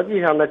些国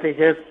际上的这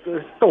些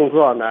动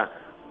作呢，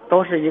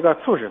都是一个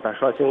促使他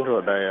说清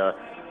楚的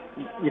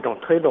一种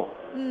推动。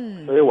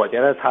所以我觉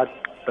得他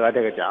得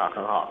这个奖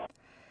很好。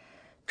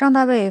张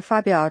大卫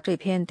发表这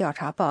篇调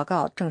查报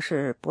告，正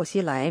是薄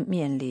熙来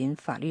面临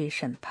法律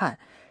审判，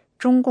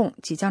中共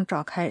即将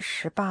召开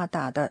18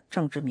大的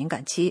政治敏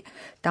感期。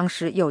当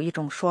时有一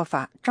种说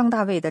法，张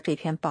大卫的这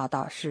篇报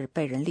道是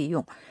被人利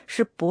用，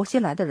是薄熙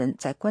来的人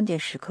在关键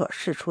时刻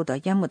释出的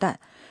烟幕弹，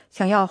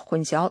想要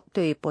混淆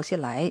对薄熙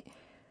来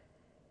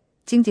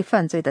经济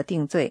犯罪的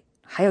定罪。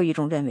还有一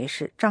种认为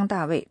是张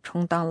大卫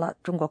充当了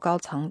中国高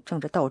层政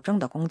治斗争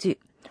的工具。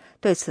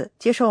对此，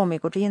接受美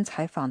国之音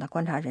采访的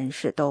观察人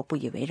士都不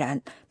以为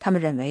然。他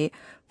们认为，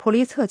普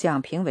利策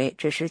奖评委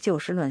只是就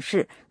事论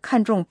事，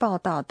看重报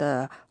道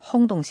的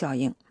轰动效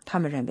应。他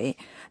们认为，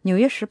《纽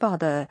约时报》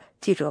的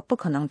记者不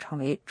可能成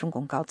为中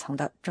共高层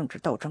的政治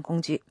斗争工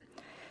具。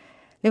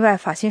另外，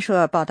法新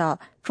社报道，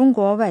中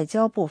国外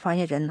交部发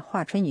言人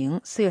华春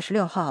莹4月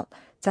16号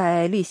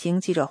在例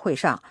行记者会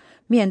上，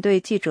面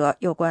对记者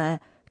有关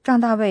张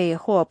大卫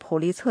获普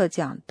利策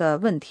奖的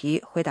问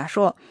题，回答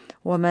说，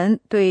我们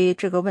对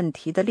这个问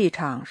题的立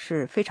场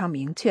是非常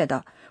明确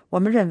的。我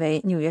们认为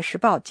《纽约时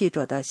报》记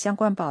者的相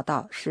关报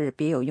道是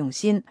别有用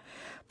心。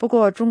不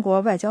过，中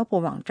国外交部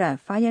网站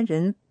发言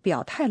人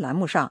表态栏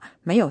目上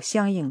没有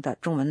相应的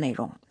中文内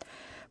容。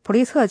普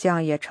利策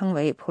奖也称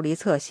为普利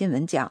策新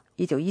闻奖。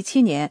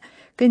1917年，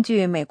根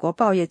据美国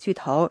报业巨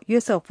头约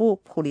瑟夫·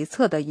普利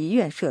策的遗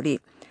愿设立。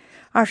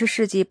20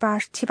世纪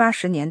70、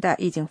80年代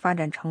已经发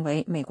展成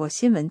为美国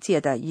新闻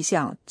界的一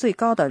项最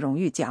高的荣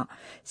誉奖。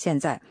现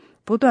在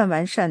不断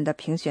完善的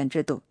评选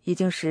制度已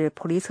经使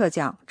普利策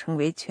奖成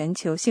为全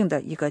球性的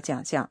一个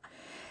奖项。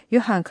约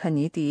翰·肯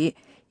尼迪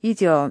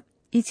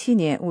1917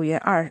年5月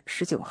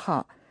29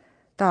号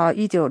到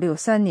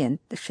1963年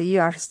11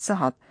月24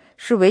号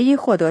是唯一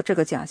获得这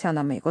个奖项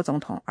的美国总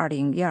统。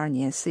2012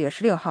年4月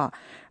16号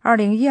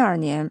，2012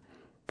年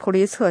普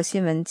利策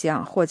新闻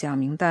奖获奖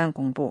名单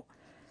公布。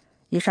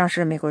以上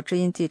是美国之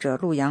音记者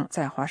陆洋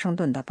在华盛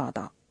顿的报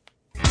道。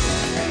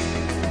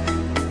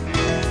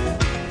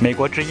美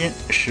国之音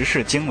时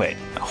事经纬，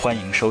欢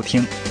迎收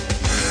听。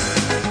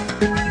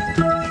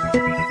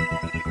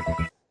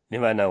另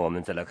外呢，我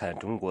们再来看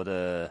中国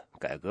的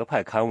改革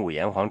派刊物《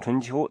炎黄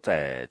春秋》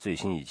在最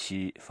新一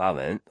期发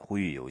文，呼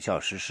吁有效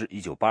实施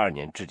1982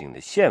年制定的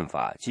宪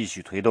法，继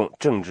续推动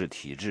政治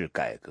体制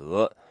改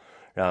革，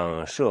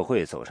让社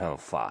会走上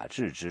法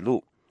治之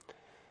路。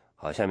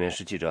好，下面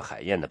是记者海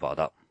燕的报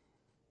道。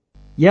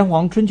炎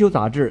黄春秋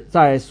杂志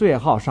在4月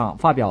号上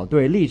发表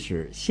对历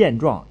史、现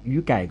状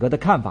与改革的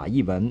看法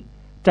一文，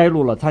摘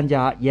录了参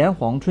加炎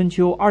黄春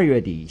秋2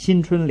月底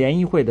新春联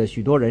谊会的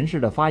许多人士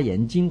的发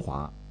言精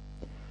华。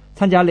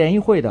参加联谊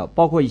会的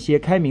包括一些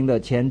开明的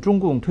前中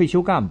共退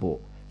休干部，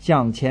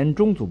像前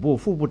中组部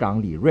副部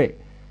长李锐、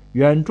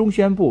原中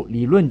宣部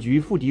理论局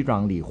副局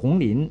长李鸿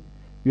林、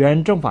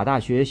原政法大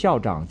学校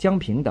长江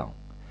平等。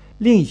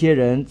另一些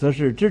人则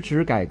是支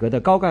持改革的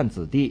高干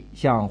子弟，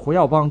像胡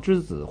耀邦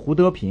之子胡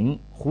德平、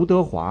胡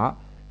德华，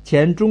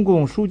前中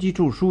共书记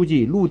处书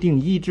记陆定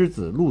一之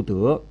子陆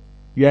德，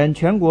原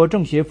全国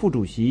政协副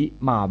主席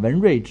马文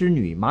瑞之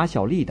女马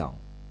小丽等。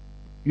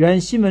原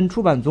新闻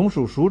出版总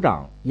署署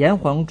长、炎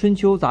黄春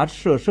秋杂志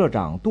社社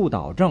长杜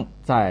导正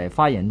在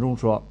发言中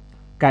说，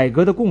改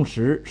革的共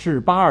识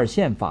是82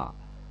宪法，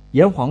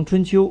炎黄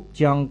春秋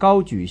将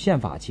高举宪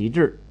法旗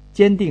帜，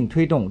坚定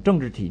推动政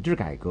治体制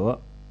改革。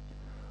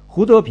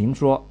胡德平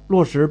说，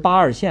落实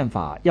82宪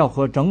法要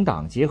和整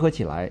党结合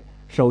起来，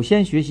首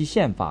先学习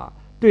宪法，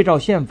对照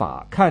宪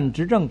法看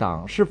执政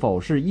党是否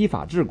是依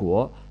法治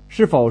国，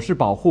是否是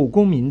保护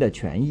公民的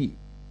权益。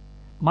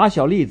马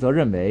小丽则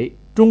认为，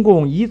中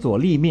共以左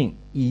立命，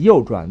以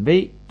右转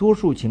危，多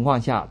数情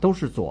况下都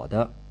是左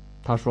的。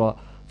他说，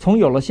从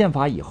有了宪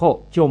法以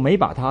后就没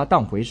把它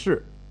当回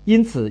事，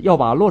因此要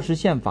把落实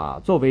宪法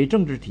作为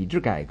政治体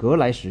制改革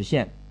来实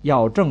现，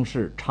要正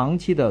视长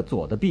期的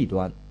左的弊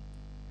端。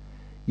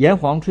炎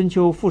黄春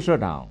秋副社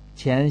长、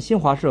前新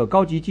华社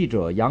高级记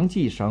者杨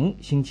继绳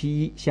星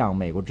期一向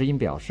美国之音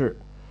表示，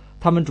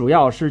他们主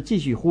要是继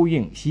续呼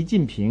应习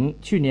近平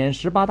去年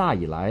18大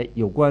以来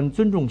有关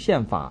尊重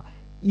宪法、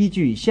依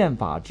据宪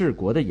法治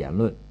国的言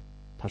论。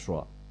他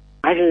说，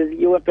还是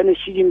因为跟着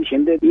习近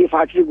平的依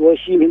法治国，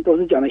习近平都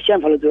是讲的宪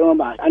法的作用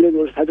吧，按照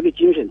都是他这个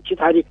精神，其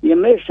他的也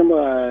没什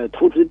么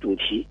突出的主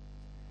题。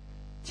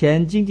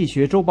前经济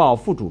学周报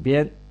副主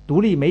编、独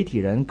立媒体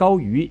人高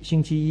瑜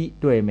星期一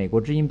对美国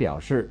之音表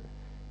示，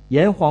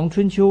炎黄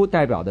春秋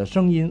代表的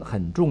声音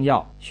很重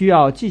要，需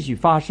要继续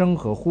发声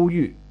和呼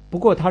吁，不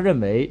过他认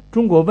为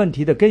中国问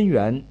题的根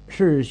源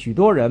是许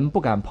多人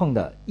不敢碰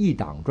的一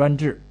党专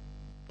制。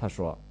他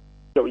说，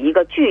有一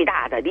个巨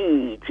大的利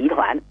益集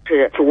团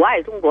是阻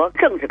碍中国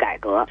政治改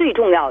革最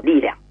重要的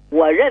力量，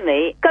我认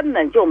为根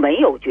本就没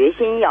有决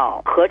心要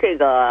和这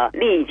个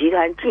利益集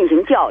团进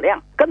行较量，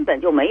根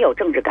本就没有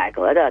政治改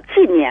革的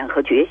信念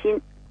和决心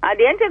啊，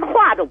连这个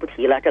话都不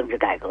提了。政治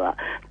改革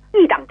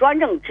一党专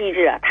政机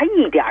制啊，他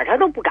一点他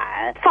都不敢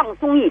放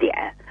松一点，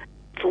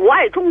阻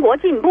碍中国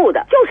进步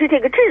的就是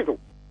这个制度。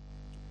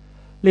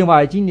另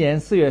外，今年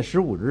4月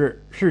15日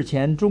是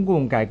前中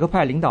共改革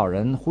派领导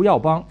人胡耀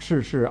邦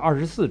逝世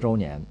24周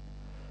年。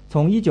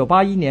从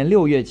1981年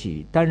6月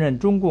起担任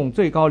中共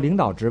最高领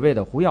导职位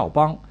的胡耀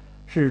邦，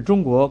是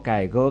中国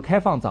改革开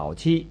放早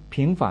期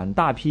平反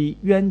大批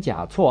冤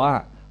假错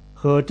案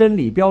和真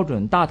理标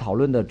准大讨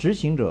论的执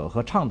行者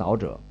和倡导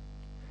者。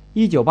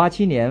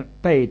1987年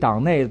被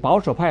党内保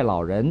守派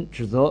老人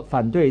指责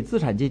反对资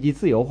产阶级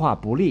自由化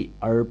不利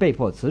而被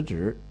迫辞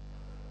职。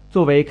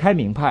作为开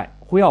明派，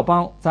胡耀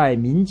邦在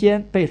民间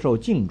备受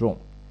敬重。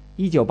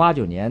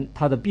1989年，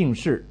他的病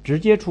逝直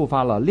接触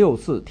发了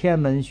6·4天安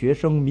门学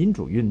生民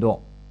主运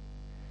动。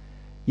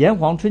炎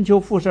黄春秋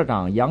副社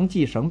长杨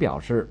继绳表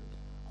示，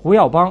胡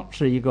耀邦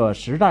是一个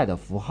时代的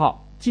符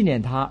号，纪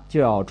念他就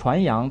要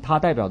传扬他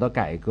代表的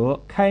改革、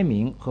开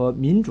明和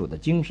民主的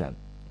精神。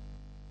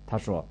他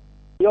说，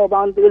胡耀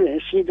邦这个人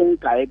是一种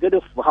改革的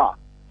符号，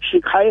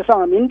是开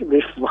放民主的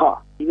符号，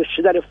一个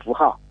时代的符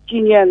号。纪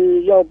念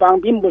胡耀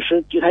邦并不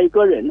是就他一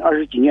个人，而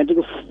是纪念这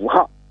个符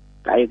号。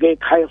改革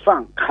开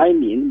放、开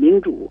明、民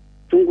主，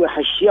中国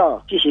还需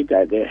要继续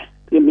改革。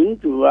这个民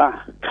主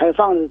啊、开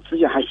放的思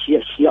想还需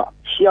要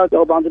胡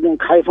耀邦这种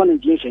开放的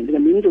精神、这个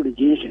民主的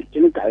精神、这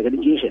种改革的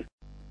精神。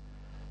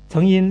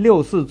曾因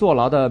6·4坐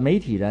牢的媒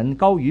体人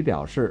高瑜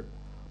表示，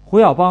胡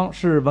耀邦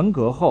是文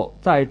革后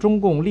在中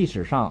共历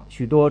史上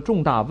许多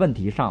重大问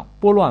题上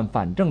拨乱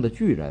反正的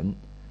巨人，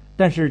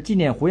但是纪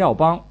念胡耀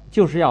邦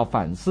就是要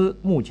反思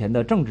目前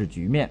的政治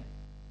局面。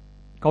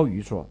高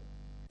瑜说，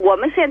我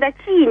们现在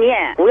纪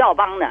念胡耀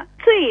邦呢，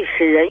最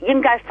使人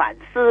应该反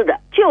思的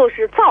就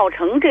是造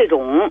成这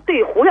种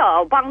对胡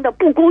耀邦的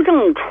不公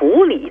正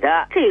处理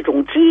的这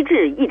种机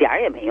制一点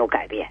也没有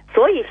改变，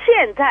所以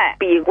现在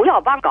比胡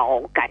耀邦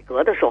搞改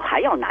革的时候还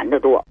要难得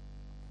多。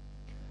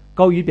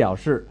高瑜表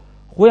示，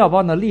胡耀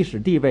邦的历史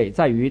地位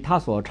在于他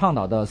所倡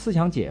导的思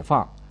想解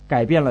放，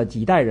改变了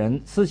几代人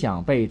思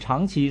想被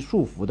长期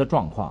束缚的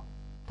状况。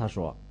他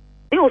说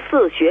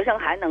，6·4学生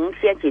还能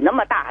掀起那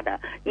么大的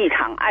一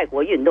场爱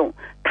国运动，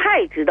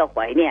太值得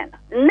怀念了。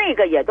那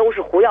个也都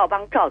是胡耀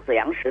邦、赵紫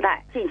阳时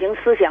代进行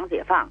思想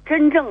解放，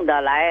真正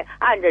的来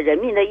按着人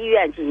民的意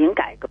愿进行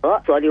改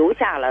革所留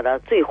下了的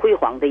最辉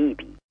煌的一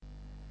笔。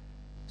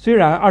虽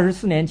然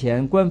24年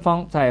前官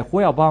方在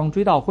胡耀邦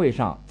追悼会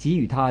上给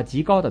予他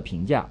极高的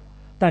评价，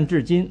但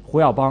至今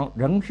胡耀邦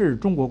仍是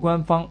中国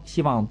官方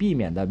希望避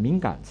免的敏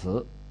感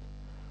词。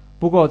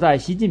不过在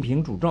习近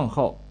平主政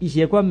后，一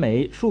些官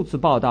媒数次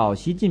报道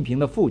习近平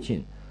的父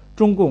亲，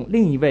中共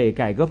另一位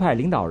改革派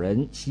领导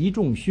人习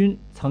仲勋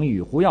曾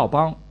与胡耀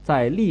邦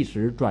在历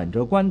史转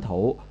折关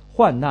头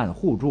患难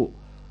互助，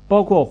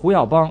包括胡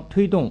耀邦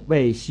推动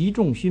为习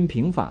仲勋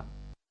平反。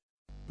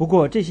不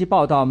过这些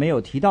报道没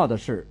有提到的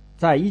是，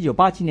在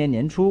1987年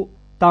年初，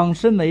当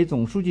身为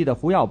总书记的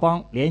胡耀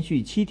邦连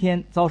续7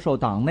天遭受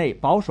党内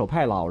保守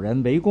派老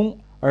人围攻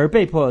而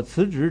被迫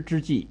辞职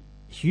之际，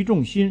徐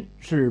仲勋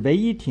是唯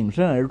一挺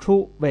身而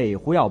出为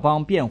胡耀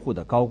邦辩护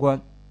的高官。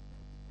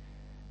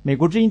美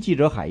国之音记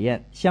者海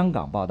燕，香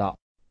港报道。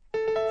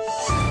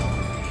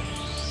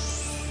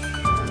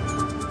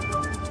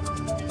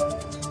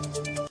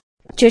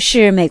这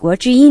是美国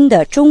之音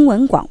的中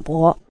文广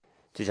播。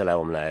接下来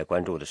我们来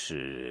关注的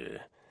是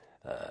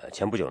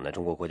前不久呢，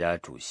中国国家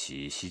主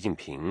席习近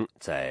平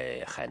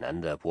在海南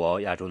的博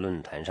鳌亚洲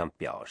论坛上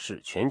表示，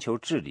全球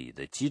治理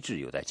的机制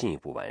有待进一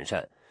步完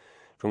善，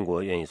中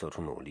国愿意做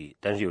出努力。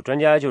但是有专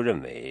家就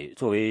认为，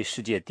作为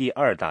世界第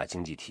2大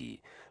经济体，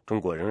中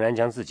国仍然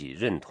将自己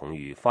认同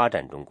于发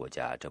展中国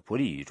家，这不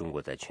利于中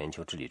国在全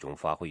球治理中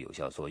发挥有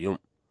效作用。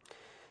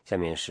下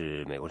面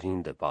是美国之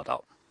音的报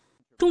道。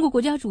中国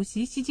国家主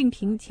席习近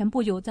平前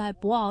不久在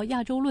博鳌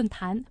亚洲论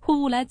坛会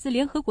晤来自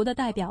联合国的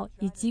代表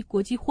以及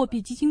国际货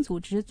币基金组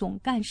织总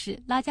干事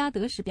拉加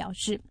德时表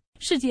示，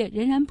世界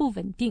仍然不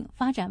稳定，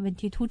发展问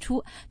题突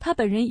出，他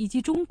本人以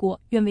及中国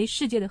愿为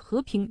世界的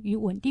和平与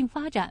稳定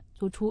发展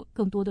做出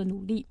更多的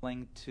努力。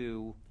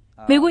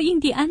美国印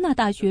第安纳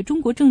大学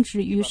中国政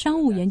治与商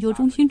务研究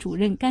中心主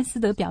任甘斯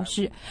德表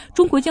示，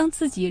中国将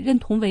自己认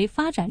同为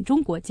发展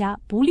中国家，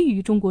不利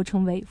于中国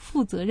成为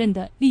负责任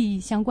的利益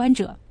相关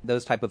者。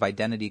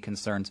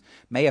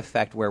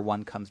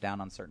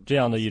这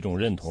样的一种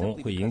认同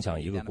会影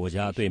响一个国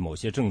家对某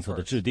些政策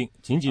的制定，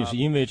仅仅是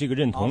因为这个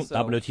认同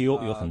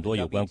WTO 有很多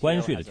有关关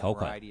税的条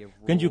款，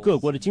根据各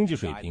国的经济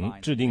水平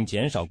制定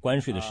减少关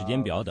税的时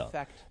间表等。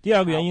第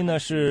二个原因呢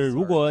是，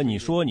如果你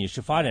说你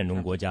是发展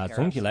中国家，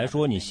总体来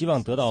说你希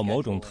望得到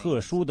某种特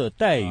殊的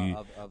待遇。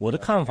我的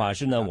看法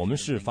是呢，我们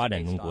是发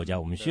展中国家，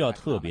我们需要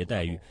特别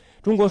待遇。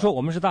中国说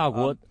我们是大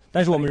国，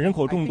但是我们人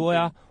口众多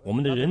呀，我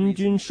们的人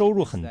均收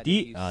入很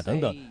低啊，等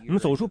等。那么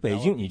走出北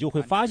京，你就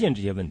会发现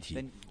这些问题。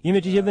因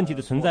为这些问题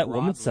的存在，我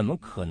们怎么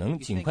可能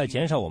尽快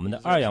减少我们的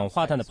二氧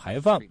化碳的排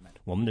放？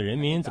我们的人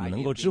民怎么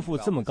能够支付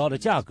这么高的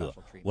价格？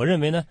我认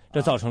为呢，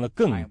这造成了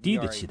更低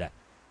的期待。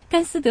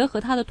甘斯德和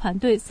他的团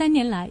队3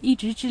年来一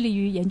直致力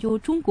于研究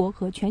中国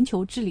和全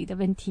球治理的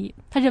问题。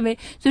他认为，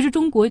随着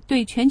中国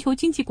对全球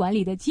经济管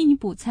理的进一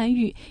步参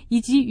与，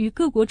以及与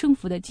各国政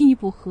府的进一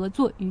步合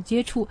作与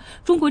接触，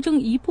中国正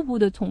一步步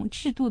地从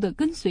制度的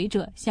跟随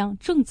者向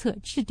政策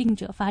制定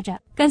者发展。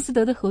甘斯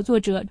德的合作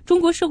者、中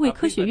国社会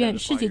科学院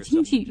世界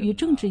经济与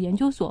政治研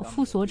究所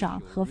副所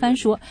长何帆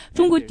说，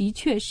中国的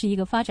确是一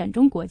个发展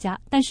中国家，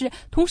但是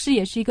同时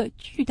也是一个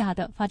巨大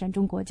的发展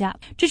中国家。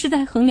这是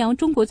在衡量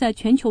中国在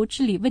全球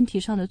治理问题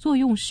上的作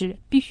用时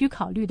必须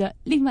考虑的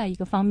另外一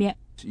个方面。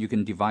You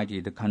can divide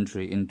the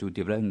country into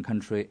developing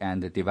country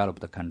and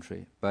developed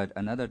country, but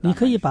another 你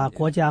可以把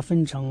国家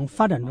分成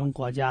发展中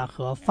国家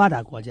和发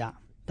达国家，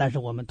但是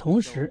我们同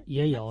时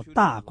也有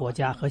大国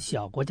家和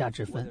小国家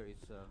之分。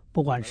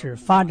不管是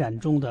发展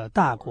中的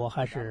大国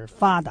还是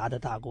发达的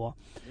大国，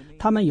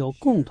他们有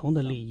共同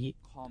的利益。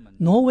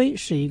挪威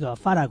是一个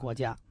发达国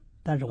家，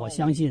但是我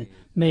相信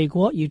美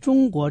国与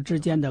中国之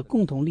间的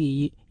共同利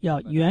益要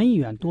远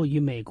远多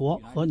于美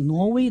国和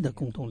挪威的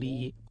共同利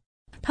益。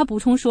他补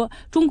充说，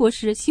中国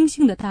是新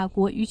兴的大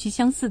国，与其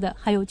相似的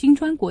还有金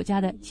砖国家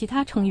的其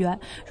他成员，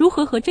如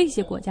何和这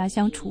些国家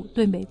相处，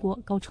对美国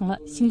构成了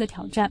新的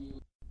挑战。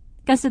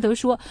甘斯德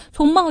说，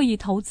从贸易、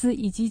投资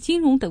以及金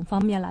融等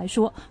方面来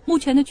说，目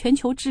前的全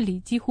球治理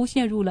几乎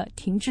陷入了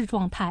停滞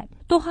状态。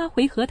多哈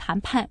回合谈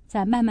判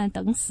在慢慢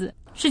等死，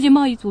世界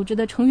贸易组织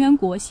的成员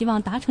国希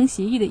望达成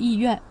协议的意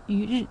愿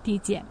与日递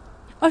减。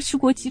20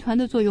国集团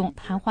的作用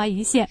昙花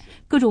一现，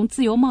各种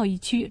自由贸易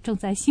区正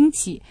在兴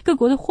起，各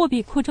国的货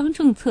币扩张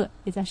政策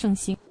也在盛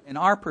行。In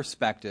our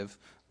perspective,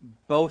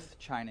 both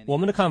China 我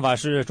们的看法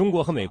是，中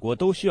国和美国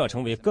都需要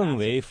成为更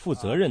为负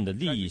责任的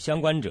利益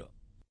相关者。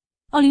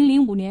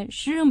2005年，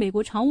时任美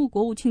国常务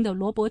国务卿的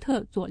罗伯特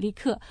·佐利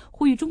克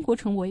呼吁中国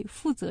成为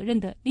负责任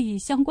的利益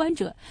相关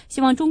者，希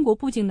望中国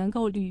不仅能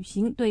够履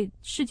行对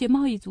世界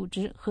贸易组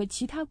织和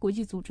其他国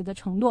际组织的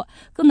承诺，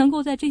更能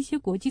够在这些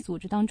国际组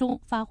织当中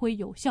发挥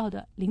有效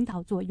的领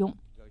导作用。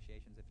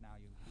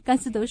甘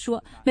斯德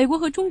说，美国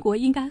和中国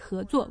应该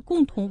合作，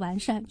共同完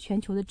善全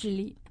球的治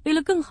理。为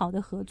了更好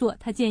的合作，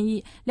他建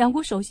议两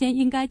国首先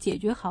应该解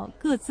决好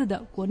各自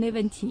的国内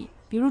问题，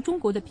比如中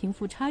国的贫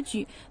富差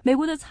距、美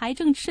国的财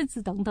政赤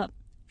字等等。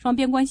双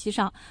边关系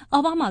上，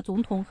奥巴马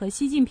总统和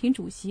习近平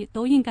主席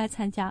都应该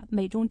参加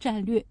美中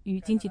战略与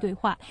经济对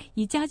话，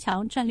以加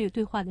强战略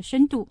对话的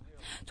深度。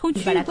从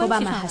区域关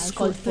系上来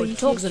说，对一些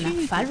区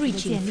域合作的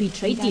建立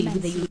应该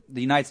慢些。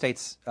The United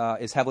States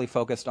is heavily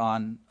focused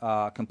on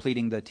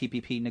completing the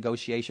TPP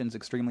negotiations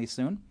extremely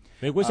soon.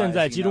 美国现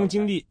在集中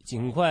精力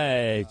尽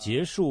快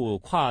结束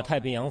跨太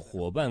平洋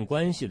伙伴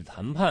关系的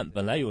谈判。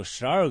本来有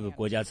12个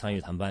国家参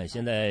与谈判，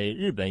现在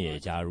日本也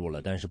加入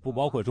了，但是不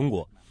包括中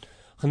国。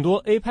很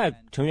多 APEC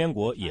成员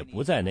国也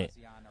不在内。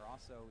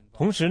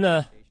同时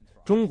呢，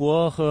中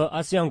国和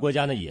阿斯亚国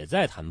家呢也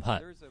在谈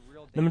判。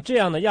那么这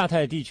样的亚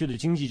太地区的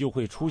经济就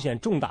会出现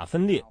重大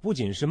分裂，不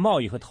仅是贸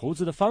易和投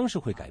资的方式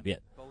会改变。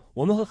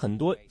我们和很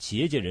多企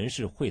业界人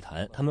士会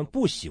谈，他们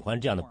不喜欢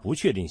这样的不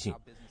确定性，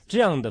这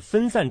样的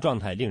分散状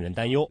态令人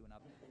担忧。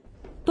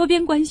多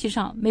边关系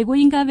上，美国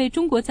应该为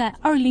中国在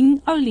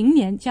2020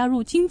年加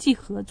入经济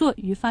合作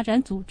与发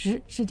展组织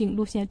制定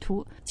路线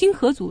图。经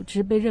合组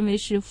织被认为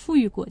是富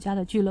裕国家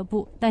的俱乐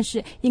部，但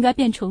是应该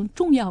变成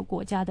重要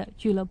国家的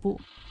俱乐部。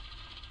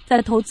在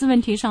投资问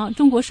题上，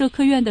中国社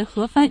科院的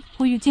何帆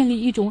呼吁建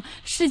立一种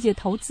世界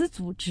投资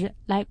组织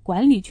来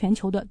管理全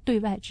球的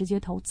对外直接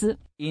投资。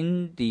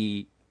 In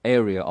the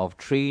area of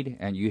trade,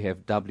 and you have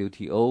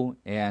WTO,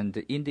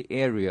 and in the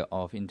area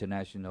of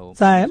international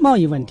在贸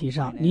易问题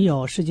上，你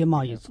有世界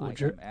贸易组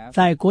织；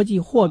在国际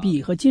货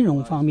币和金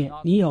融方面，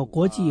你有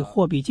国际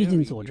货币基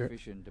金组织。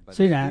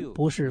虽然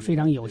不是非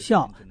常有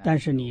效，但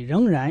是你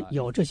仍然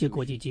有这些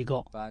国际机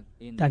构。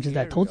但是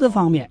在投资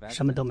方面，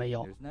什么都没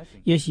有。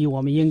也许我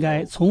们应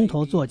该从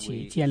头做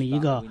起，建立一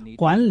个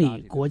管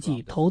理国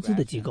际投资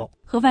的机构。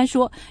何帆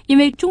说，因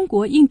为中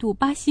国、印度、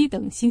巴西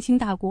等新兴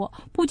大国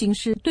不仅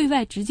是对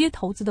外直接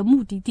投资的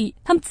目的地，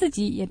他们自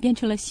己也变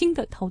成了新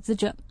的投资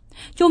者。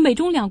就美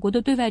中两国的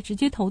对外直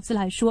接投资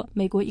来说，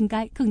美国应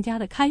该更加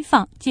的开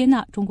放，接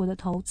纳中国的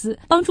投资，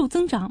帮助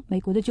增长美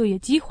国的就业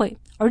机会，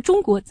而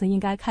中国则应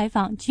该开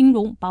放金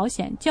融、保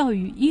险、教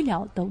育、医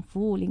疗等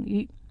服务领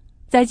域。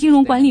在金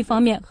融管理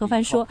方面，何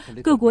帆说，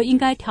各国应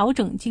该调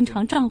整经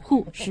常账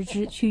户，使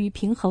之趋于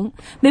平衡。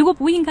美国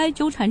不应该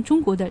纠缠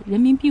中国的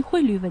人民币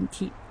汇率问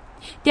题。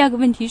第二个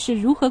问题是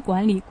如何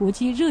管理国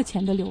际热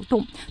钱的流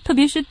动，特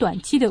别是短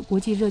期的国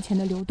际热钱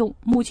的流动。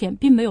目前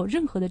并没有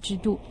任何的制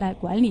度来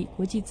管理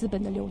国际资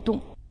本的流动。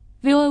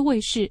VOA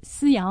卫视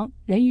思阳、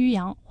任于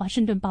阳华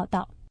盛顿报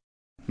道。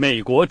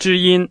美国之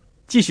音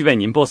继续为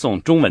您播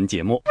送中文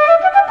节目。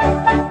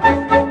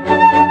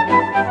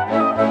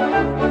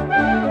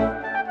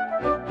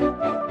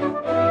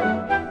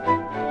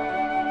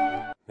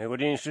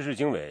听时事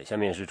经纬，下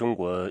面是中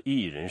国异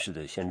议人士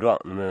的现状。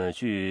那么，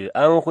据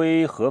安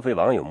徽合肥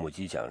网友目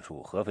击讲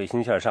述，合肥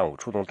星期二上午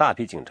出动大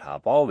批警察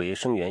包围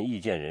声援异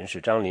见人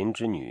士张林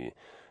之女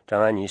张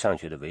安妮上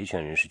学的维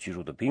权人士居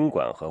住的宾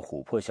馆和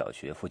琥珀小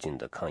学附近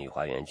的抗议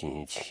花园进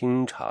行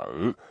清场。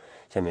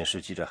下面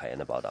是记者海燕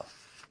的报道。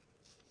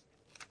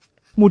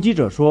目击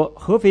者说，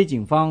合肥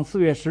警方4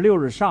月16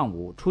日上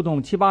午出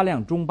动7、8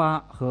辆中巴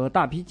和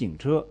大批警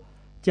车，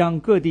将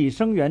各地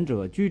声援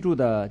者居住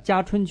的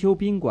嘉春秋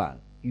宾馆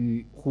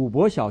与琥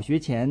珀小学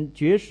前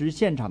绝食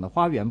现场的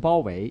花园包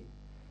围，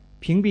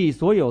屏蔽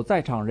所有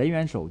在场人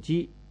员手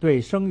机，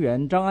对声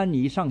援张安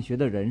妮上学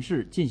的人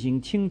士进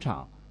行清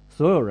场，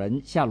所有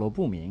人下落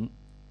不明。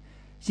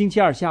星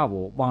期二下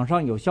午，网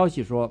上有消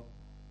息说，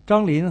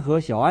张林和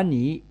小安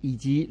妮以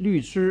及律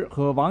师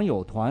和网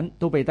友团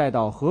都被带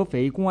到合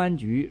肥公安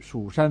局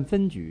蜀山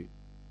分局。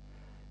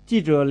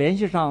记者联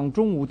系上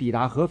中午抵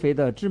达合肥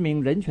的知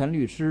名人权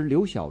律师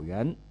刘晓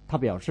元，他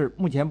表示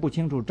目前不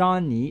清楚张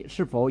安妮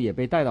是否也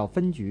被带到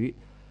分局，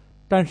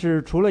但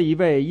是除了一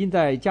位因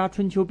在嘉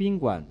春秋宾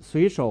馆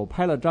随手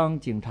拍了张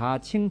警察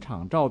清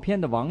场照片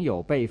的网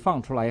友被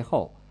放出来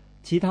后，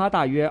其他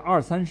大约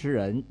20-30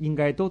人应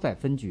该都在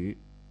分局。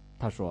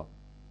他说，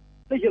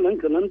这些人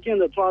可能现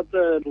在抓在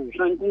鲁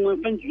山公安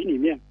分局里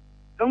面。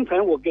刚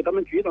才我给他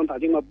们局长打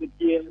电话不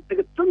接，这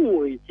个政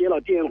委接了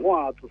电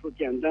话，只是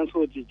简单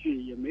说几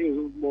句，也没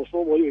有我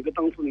说我有一个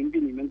当事人被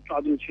你们抓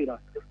进去了，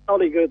到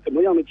了一个怎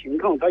么样的情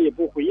况，他也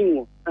不回应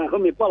我。但后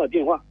面挂了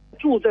电话，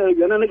住在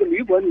原来那个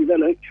旅馆里的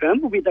人全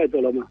部被带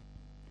走了嘛。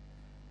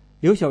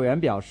刘晓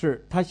元表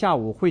示，他下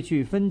午会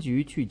去分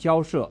局去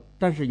交涉，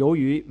但是由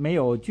于没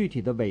有具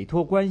体的委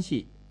托关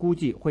系，估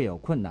计会有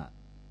困难。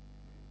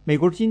美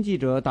国之音记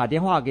者打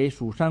电话给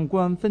蜀山公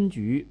安分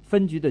局，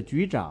分局的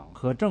局长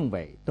和政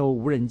委都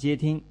无人接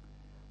听。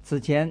此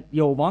前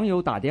有网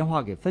友打电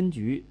话给分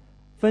局，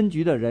分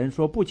局的人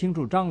说不清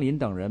楚张林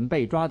等人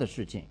被抓的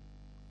事情。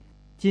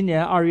今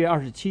年2月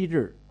27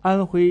日，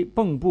安徽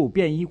蚌埠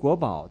便衣国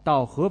保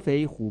到合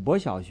肥琥珀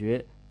小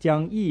学，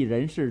将异议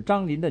人士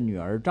张林的女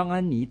儿张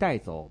安妮带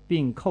走，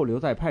并扣留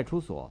在派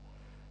出所。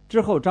之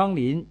后张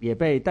林也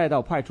被带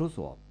到派出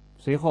所，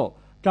随后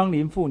张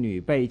林父女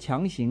被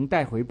强行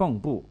带回蚌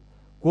埠，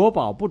国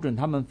保不准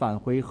他们返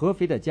回合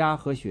肥的家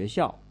和学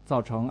校，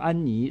造成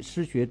安妮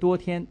失学多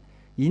天，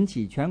引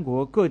起全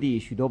国各地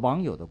许多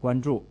网友的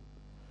关注。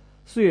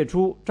4月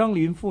初，张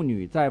林父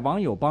女在网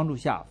友帮助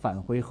下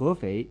返回合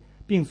肥，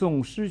并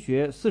送失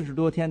学40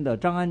多天的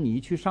张安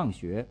妮去上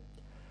学。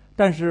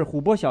但是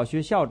琥珀小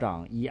学校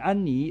长以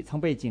安妮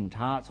曾被警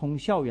察从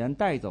校园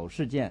带走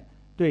事件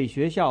对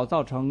学校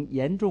造成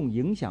严重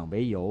影响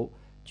为由，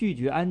拒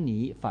绝安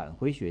妮返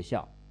回学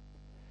校。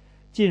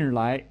近日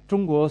来，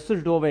中国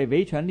40多位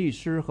维权律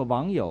师和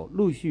网友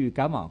陆续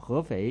赶往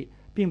合肥，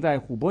并在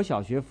琥珀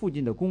小学附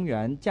近的公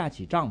园架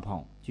起帐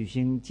篷，举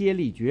行接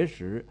力绝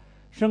食，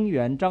声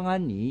援张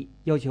安妮，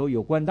要求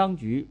有关当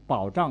局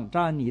保障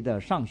张安妮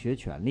的上学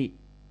权利。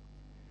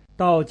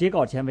到截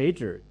稿前为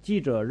止，记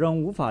者仍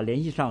无法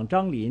联系上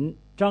张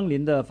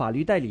林的法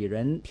律代理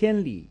人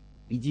天理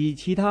以及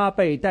其他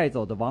被带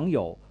走的网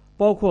友，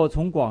包括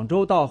从广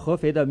州到合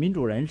肥的民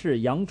主人士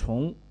杨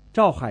崇、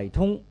赵海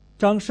通、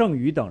张胜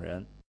宇等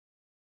人。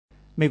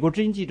美国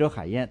之音记者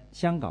海燕，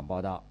香港报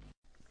道。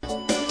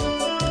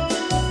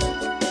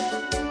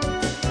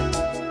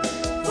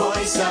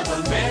Voice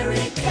of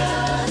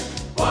America,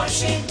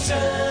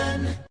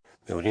 Washington。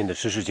美国之音的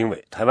时事经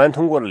纬，台湾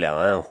通过了两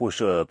岸互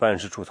设办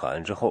事处草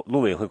案之后，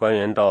陆委会官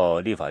员到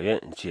立法院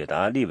解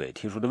答立委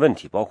提出的问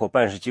题，包括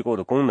办事机构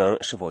的功能、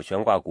是否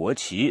悬挂国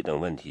旗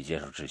等问题接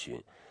受质询。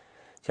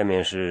下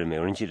面是美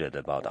国人记者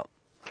的报道。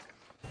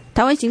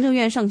台湾行政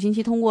院上星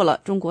期通过了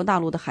中国大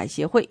陆的海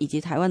协会以及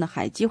台湾的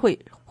海基会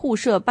互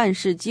设办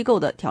事机构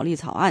的条例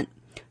草案，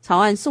草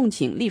案送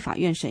请立法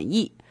院审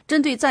议。针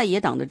对在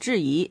野党的质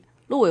疑，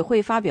陆委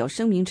会发表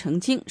声明澄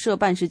清，设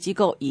办事机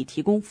构以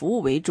提供服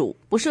务为主，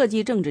不涉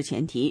及政治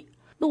前提。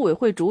陆委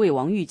会主委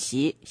王玉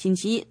琪星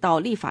期一到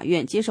立法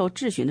院接受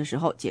质询的时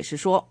候解释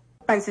说，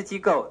办事机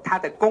构它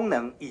的功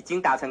能已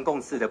经达成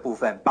共识的部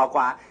分，包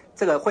括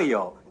这个会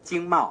有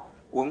经贸、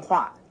文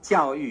化、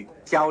教育、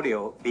交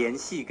流、联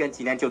系跟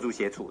急难救助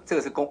协助，这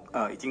个是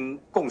已经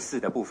共识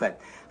的部分。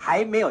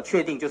还没有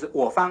确定，就是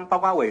我方包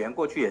括委员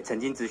过去也曾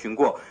经咨询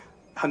过，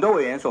很多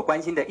委员所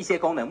关心的一些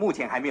功能，目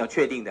前还没有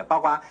确定的，包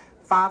括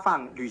发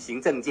放旅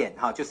行证件，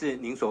就是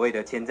您所谓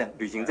的签证、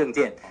旅行证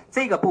件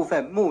这个部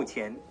分，目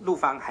前陆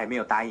方还没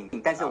有答应，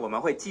但是我们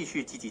会继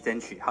续积极争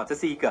取。好，这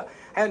是一个。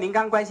还有您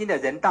刚关心的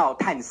人道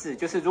探视，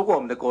就是如果我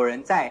们的国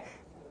人在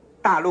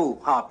大陆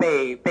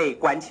被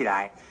关起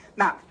来，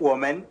那我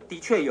们的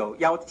确有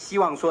希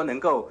望说能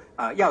够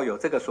要有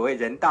这个所谓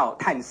人道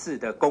探视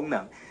的功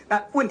能。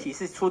那问题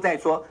是出在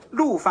说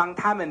陆方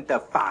他们的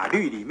法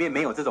律里面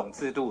没有这种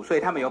制度，所以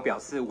他们有表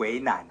示为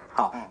难。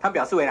他们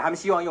表示为难，他们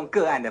希望用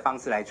个案的方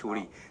式来处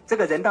理这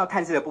个人道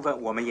探视的部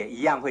分，我们也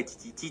一样会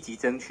积极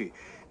争取。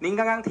您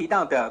刚刚提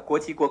到的国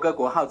旗、国歌、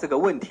国号这个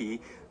问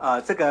题，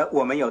这个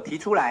我们有提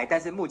出来，但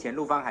是目前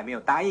陆方还没有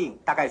答应，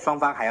大概双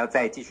方还要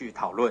再继续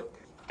讨论。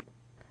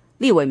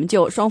立委们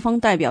就双方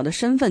代表的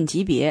身份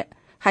级别、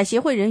海协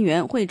会人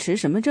员会持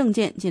什么证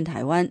件进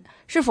台湾、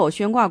是否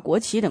悬挂国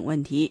旗等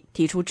问题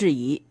提出质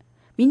疑。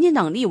民进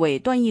党立委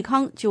段义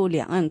康就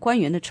两岸官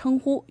员的称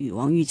呼与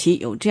王玉琦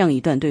有这样一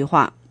段对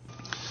话。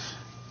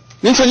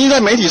您曾经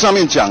在媒体上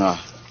面讲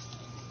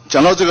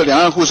到这个两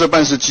岸互设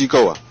办事机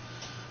构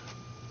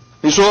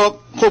你说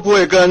会不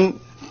会跟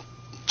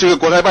这个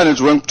国台办的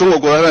主任，中国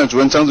国台办的主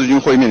任张志军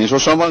会面？你说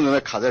双方仍在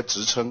卡在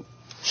职称。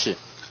是。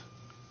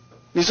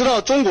你知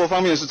道中国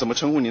方面是怎么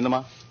称呼您的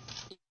吗？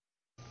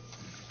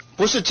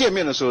不是见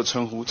面的时候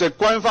称呼，在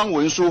官方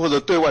文书或者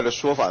对外的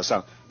说法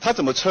上，他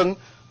怎么称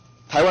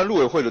台湾陆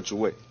委会的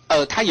主委？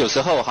他有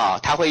时候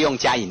他会用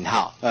加引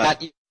号。那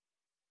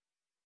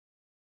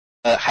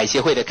海协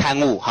会的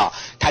刊物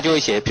他就会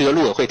写，譬如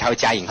陆委会他会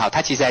加引号，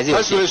他其实还是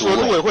有写主委。他所以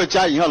说陆委会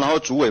加引号，然后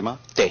主委吗？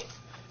对。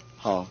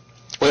好，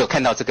我有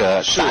看到这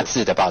个杂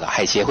志的报道，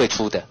海协会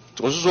出的。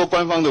我是说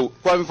官方的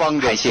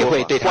海协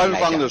会对他们来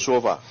讲官方的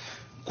说法。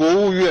国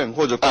务院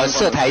或者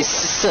涉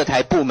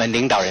台部门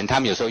领导人，他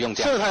们有时候用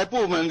这样。涉台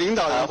部门领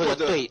导人或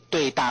者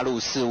对大陆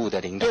事务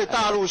的领导人，对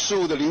大陆事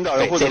务的领导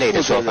人或者这类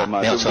的说法嘛，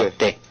没有错。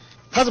对，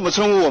他怎么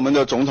称呼我们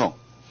的总统？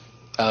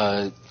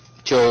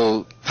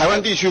就台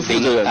湾地区负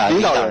责人、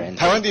领导人，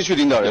台湾地区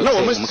领导人。那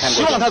我们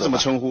希望他怎么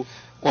称呼？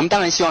我们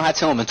当然希望他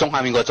称我们中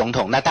华民国总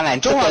统。那当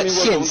然，这个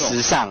现实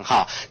上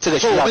这个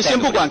需要。我们先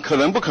不管可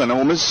能不可能，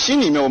我们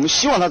心里面我们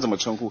希望他怎么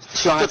称呼？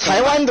希望他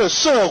台湾的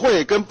社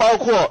会跟包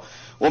括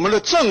我们的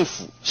政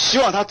府，希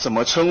望他怎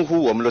么称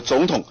呼我们的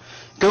总统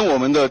跟我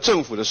们的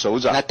政府的首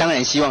长？那当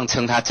然希望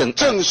称他正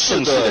式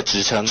的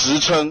职称，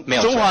没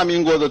有错。中华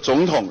民国的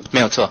总统，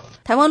没有错。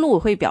台湾陆委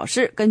会表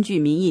示，根据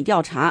民意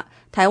调查，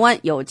台湾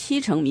有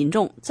70%民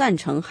众赞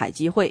成海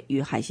基会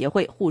与海协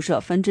会互设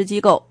分支机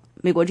构。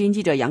美国之音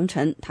记者杨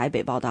晨台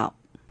北报道。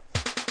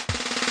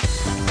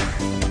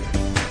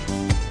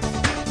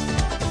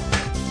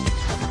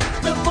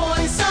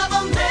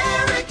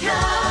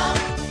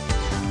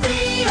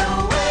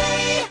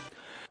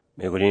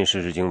美国之音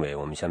时事经纬，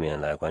我们下面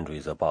来关注一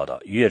则报道。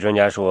渔业专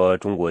家说，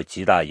中国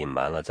极大隐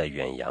瞒了在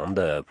远洋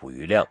的捕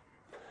鱼量。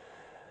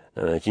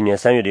今年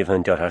3月的一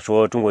份调查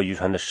说，中国渔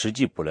船的实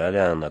际捕捞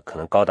量呢，可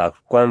能高达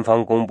官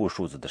方公布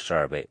数字的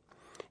12倍，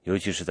尤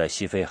其是在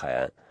西非海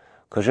岸。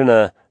可是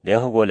呢，联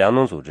合国粮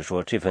农组织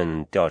说这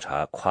份调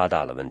查夸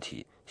大了问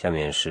题。下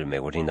面是美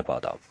国之音的报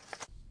道。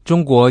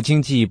中国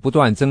经济不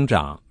断增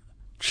长，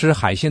吃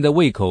海鲜的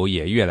胃口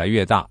也越来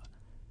越大，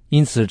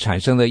因此产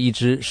生了一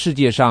支世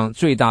界上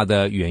最大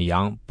的远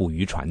洋捕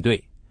鱼船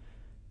队。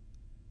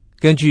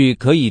根据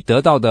可以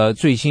得到的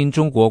最新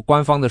中国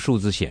官方的数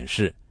字显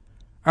示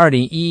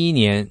，2011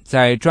年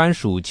在专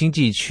属经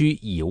济区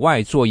以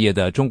外作业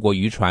的中国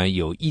渔船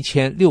有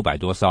1600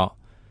多艘。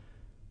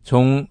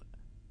从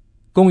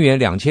公元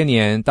2000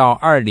年到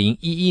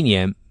2011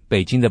年，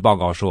北京的报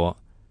告说，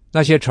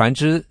那些船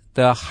只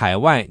的海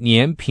外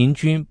年平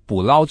均捕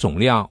捞总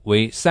量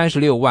为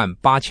36万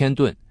8千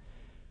吨。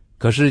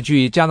可是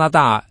据加拿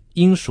大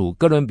英属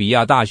哥伦比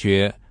亚大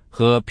学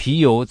和皮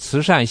尤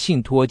慈善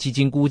信托基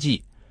金估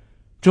计，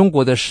中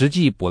国的实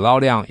际捕捞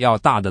量要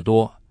大得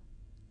多，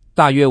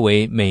大约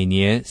为每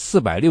年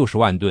460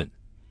万吨。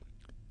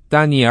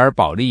丹尼尔·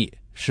保利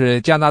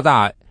是加拿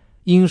大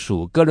英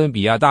属哥伦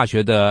比亚大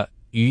学的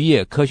渔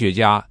业科学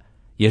家，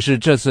也是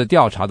这次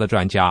调查的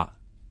专家。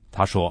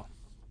他说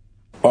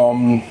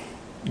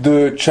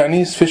，The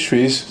Chinese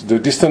fisheries, the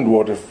distant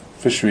water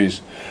fisheries,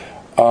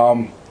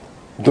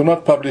 do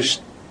not publish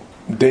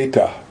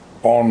data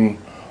on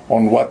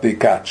what they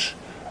catch.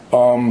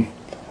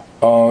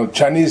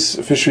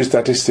 Chinese fishery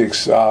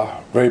statistics are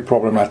very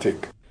problematic.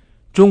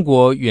 中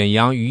国远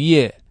洋渔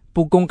业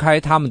不公开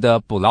他们的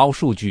捕捞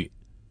数据，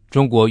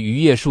中国渔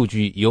业数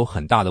据有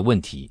很大的问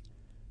题。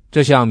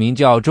这项名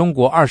叫《中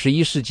国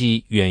21世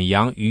纪远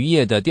洋渔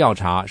业》的调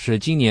查是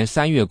今年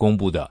3月公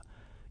布的，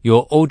由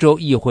欧洲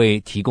议会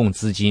提供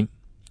资金。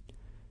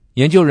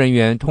研究人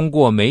员通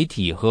过媒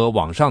体和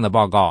网上的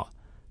报告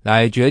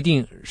来决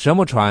定什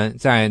么船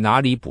在哪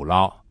里捕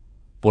捞，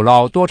捕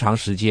捞多长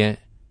时间，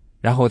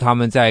然后他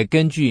们再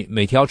根据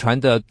每条船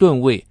的吨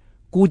位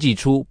估计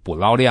出捕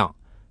捞量，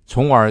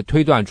从而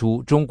推断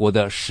出中国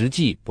的实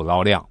际捕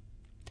捞量。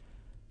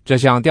这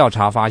项调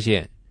查发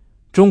现，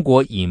中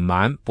国隐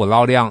瞒捕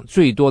捞量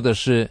最多的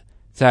是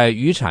在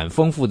渔产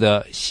丰富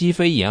的西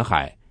非沿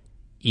海，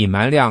隐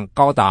瞒量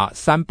高达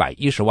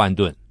310万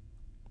吨。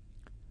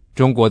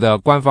中国的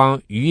官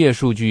方渔业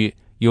数据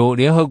由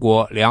联合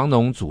国粮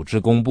农组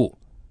织公布。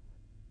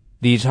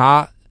理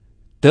查·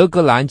德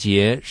格兰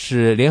杰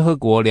是联合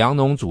国粮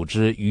农组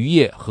织渔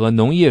业和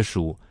农业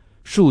署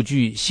数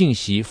据信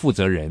息负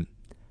责人，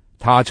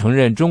他承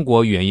认中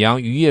国远洋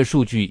渔业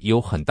数据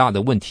有很大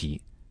的问题，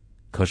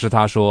可是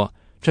他说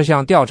这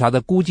项调查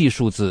的估计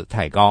数字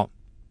太高。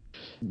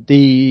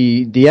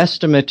The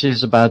estimate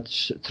is about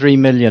 3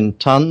 million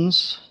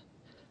tons,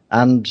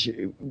 and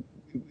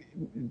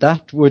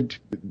that would...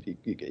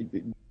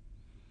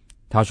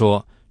 他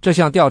说这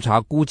项调查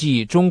估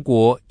计中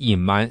国隐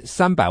瞒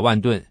300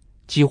万吨，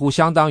几乎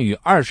相当于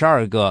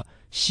22个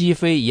西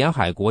非沿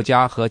海国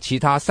家和其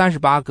他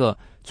38个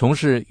从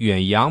事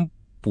远洋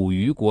捕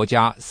鱼国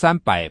家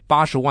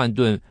380万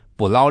吨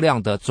捕捞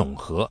量的总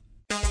和。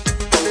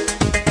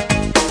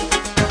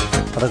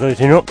好的，各位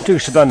听众，这个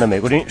时段的美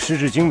国之音时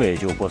事经纬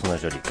就播送到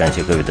这里，感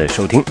谢各位的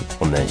收听，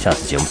我们下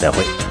次节目再会。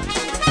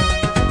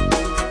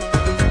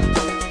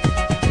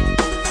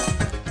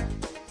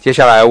接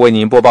下来为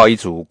您播报一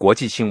组国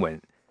际新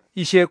闻。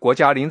一些国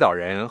家领导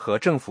人和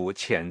政府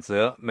谴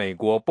责美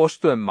国波士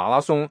顿马拉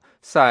松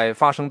赛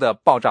发生的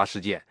爆炸事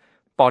件，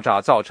爆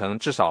炸造成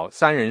至少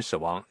3人死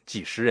亡，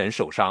几十人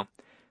受伤。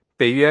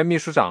北约秘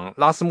书长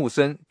拉斯穆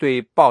森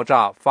对爆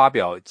炸发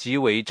表极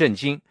为震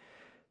惊，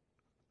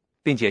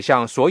并且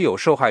向所有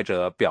受害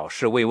者表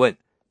示慰问。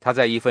他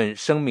在一份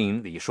声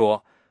明里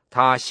说，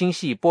他心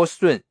系波士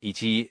顿以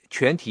及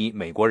全体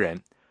美国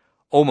人。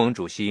欧盟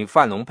主席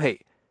范龙佩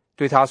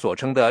对他所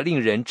称的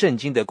令人震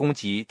惊的攻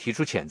击提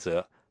出谴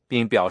责，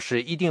并表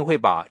示一定会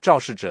把肇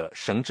事者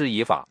绳之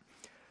以法。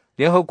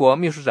联合国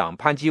秘书长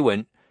潘基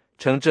文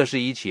称这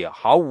是一起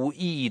毫无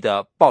意义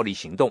的暴力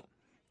行动。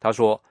他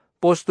说，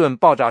波士顿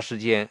爆炸事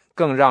件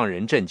更让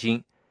人震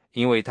惊，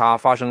因为它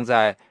发生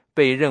在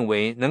被认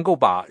为能够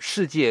把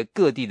世界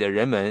各地的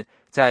人们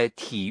在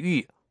体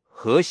育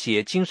和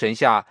谐精神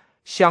下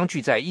相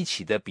聚在一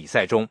起的比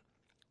赛中。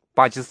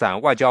巴基斯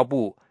坦外交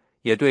部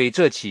也对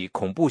这起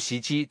恐怖袭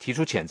击提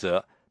出谴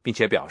责，并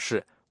且表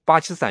示巴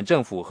基斯坦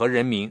政府和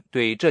人民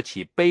对这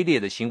起卑劣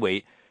的行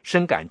为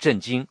深感震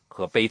惊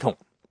和悲痛。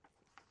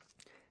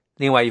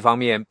另外一方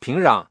面，平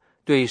壤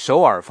对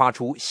首尔发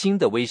出新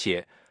的威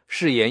胁，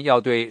誓言要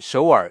对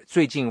首尔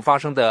最近发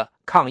生的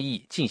抗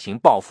议进行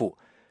报复，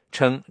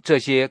称这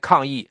些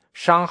抗议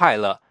伤害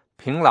了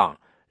平壤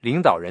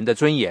领导人的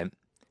尊严。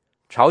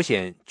朝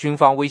鲜军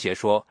方威胁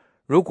说，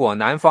如果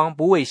南方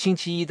不为星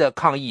期一的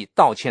抗议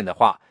道歉的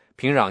话，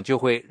平壤就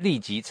会立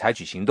即采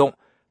取行动。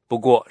不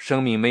过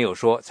声明没有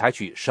说采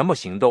取什么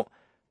行动。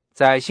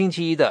在星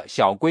期一的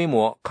小规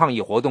模抗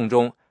议活动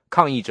中，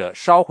抗议者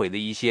烧毁了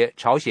一些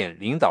朝鲜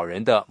领导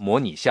人的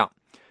模拟像。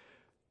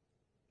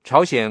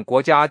朝鲜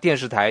国家电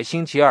视台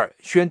星期二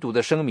宣读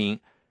的声明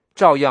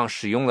照样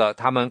使用了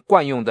他们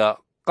惯用的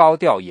高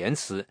调言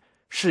辞，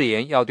誓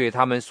言要对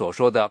他们所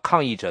说的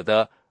抗议者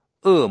的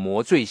恶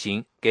魔罪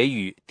行给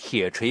予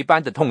铁锤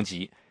般的痛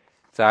击。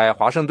在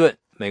华盛顿，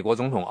美国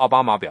总统奥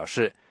巴马表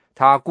示，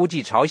他估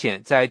计朝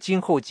鲜在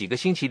今后几个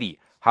星期里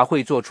还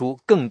会做出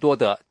更多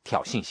的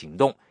挑衅行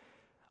动。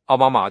奥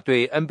巴马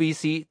对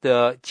NBC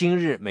的今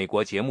日美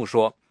国节目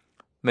说，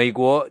美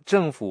国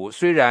政府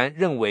虽然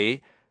认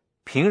为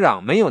平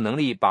壤没有能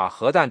力把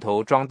核弹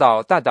头装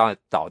到弹道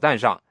导弹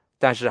上，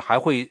但是还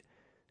会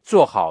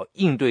做好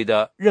应对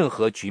的任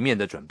何局面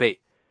的准备。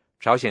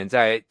朝鲜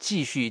在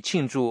继续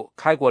庆祝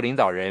开国领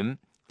导人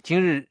金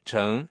日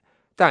成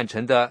诞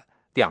辰的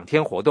2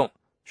天活动，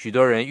许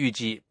多人预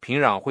计平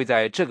壤会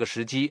在这个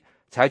时机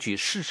采取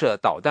试射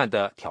导弹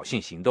的挑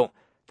衅行动，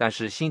但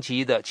是星期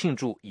一的庆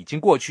祝已经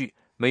过去，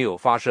没有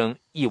发生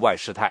意外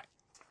事态。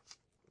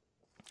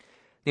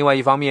另外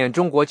一方面，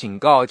中国警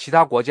告其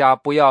他国家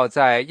不要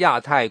在亚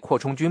太扩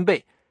充军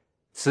备，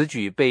此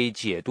举被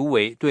解读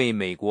为对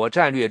美国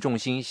战略重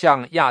心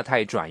向亚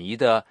太转移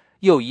的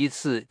又一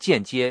次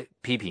间接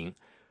批评。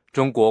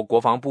中国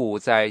国防部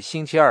在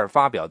星期二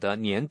发表的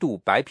年度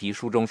白皮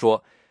书中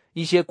说，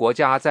一些国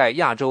家在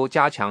亚洲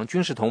加强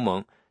军事同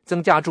盟，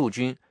增加驻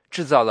军，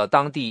制造了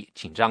当地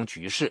紧张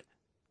局势。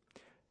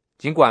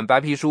尽管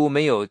白皮书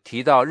没有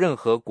提到任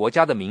何国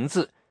家的名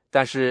字，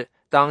但是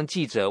当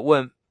记者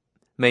问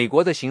美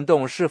国的行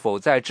动是否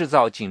在制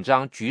造紧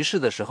张局势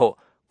的时候，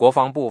国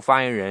防部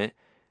发言人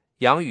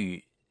杨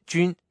宇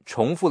军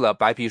重复了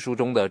白皮书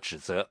中的指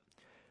责。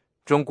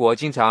中国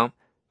经常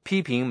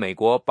批评美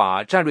国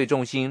把战略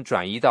重心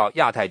转移到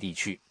亚太地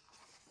区。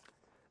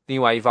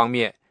另外一方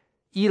面，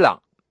伊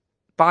朗、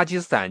巴基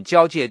斯坦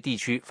交界地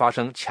区发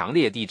生强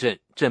烈地震，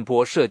震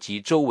波涉及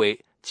周围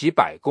几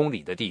百公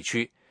里的地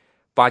区。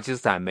巴基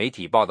斯坦媒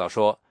体报道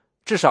说，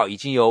至少已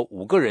经有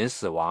5个人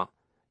死亡。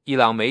伊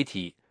朗媒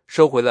体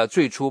收回了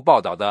最初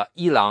报道的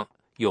伊朗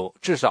有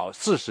至少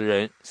40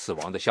人死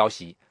亡的消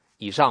息。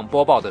以上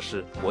播报的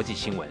是国际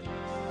新闻。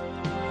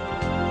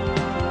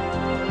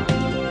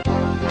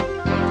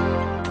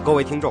各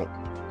位听众，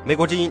美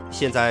国之音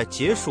现在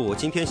结束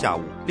今天下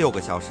午6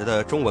个小时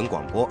的中文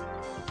广播，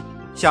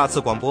下次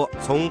广播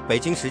从北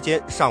京时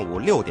间上午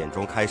6点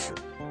钟开始。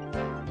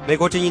美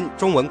国之音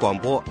中文广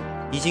播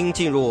已经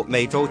进入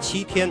每周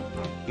7天，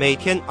每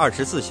天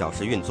24小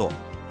时运作。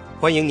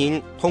欢迎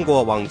您通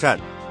过网站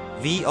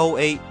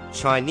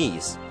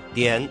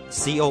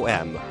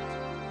voachinese.com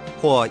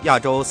或亚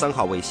洲3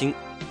号卫星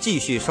继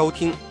续收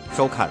听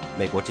收看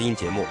美国之音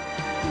节目。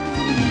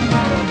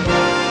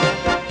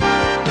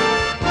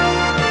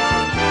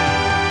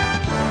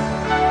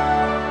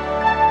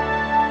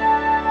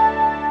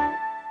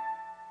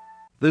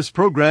This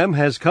program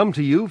has come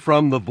to you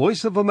from the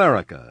Voice of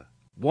America,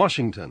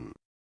 Washington.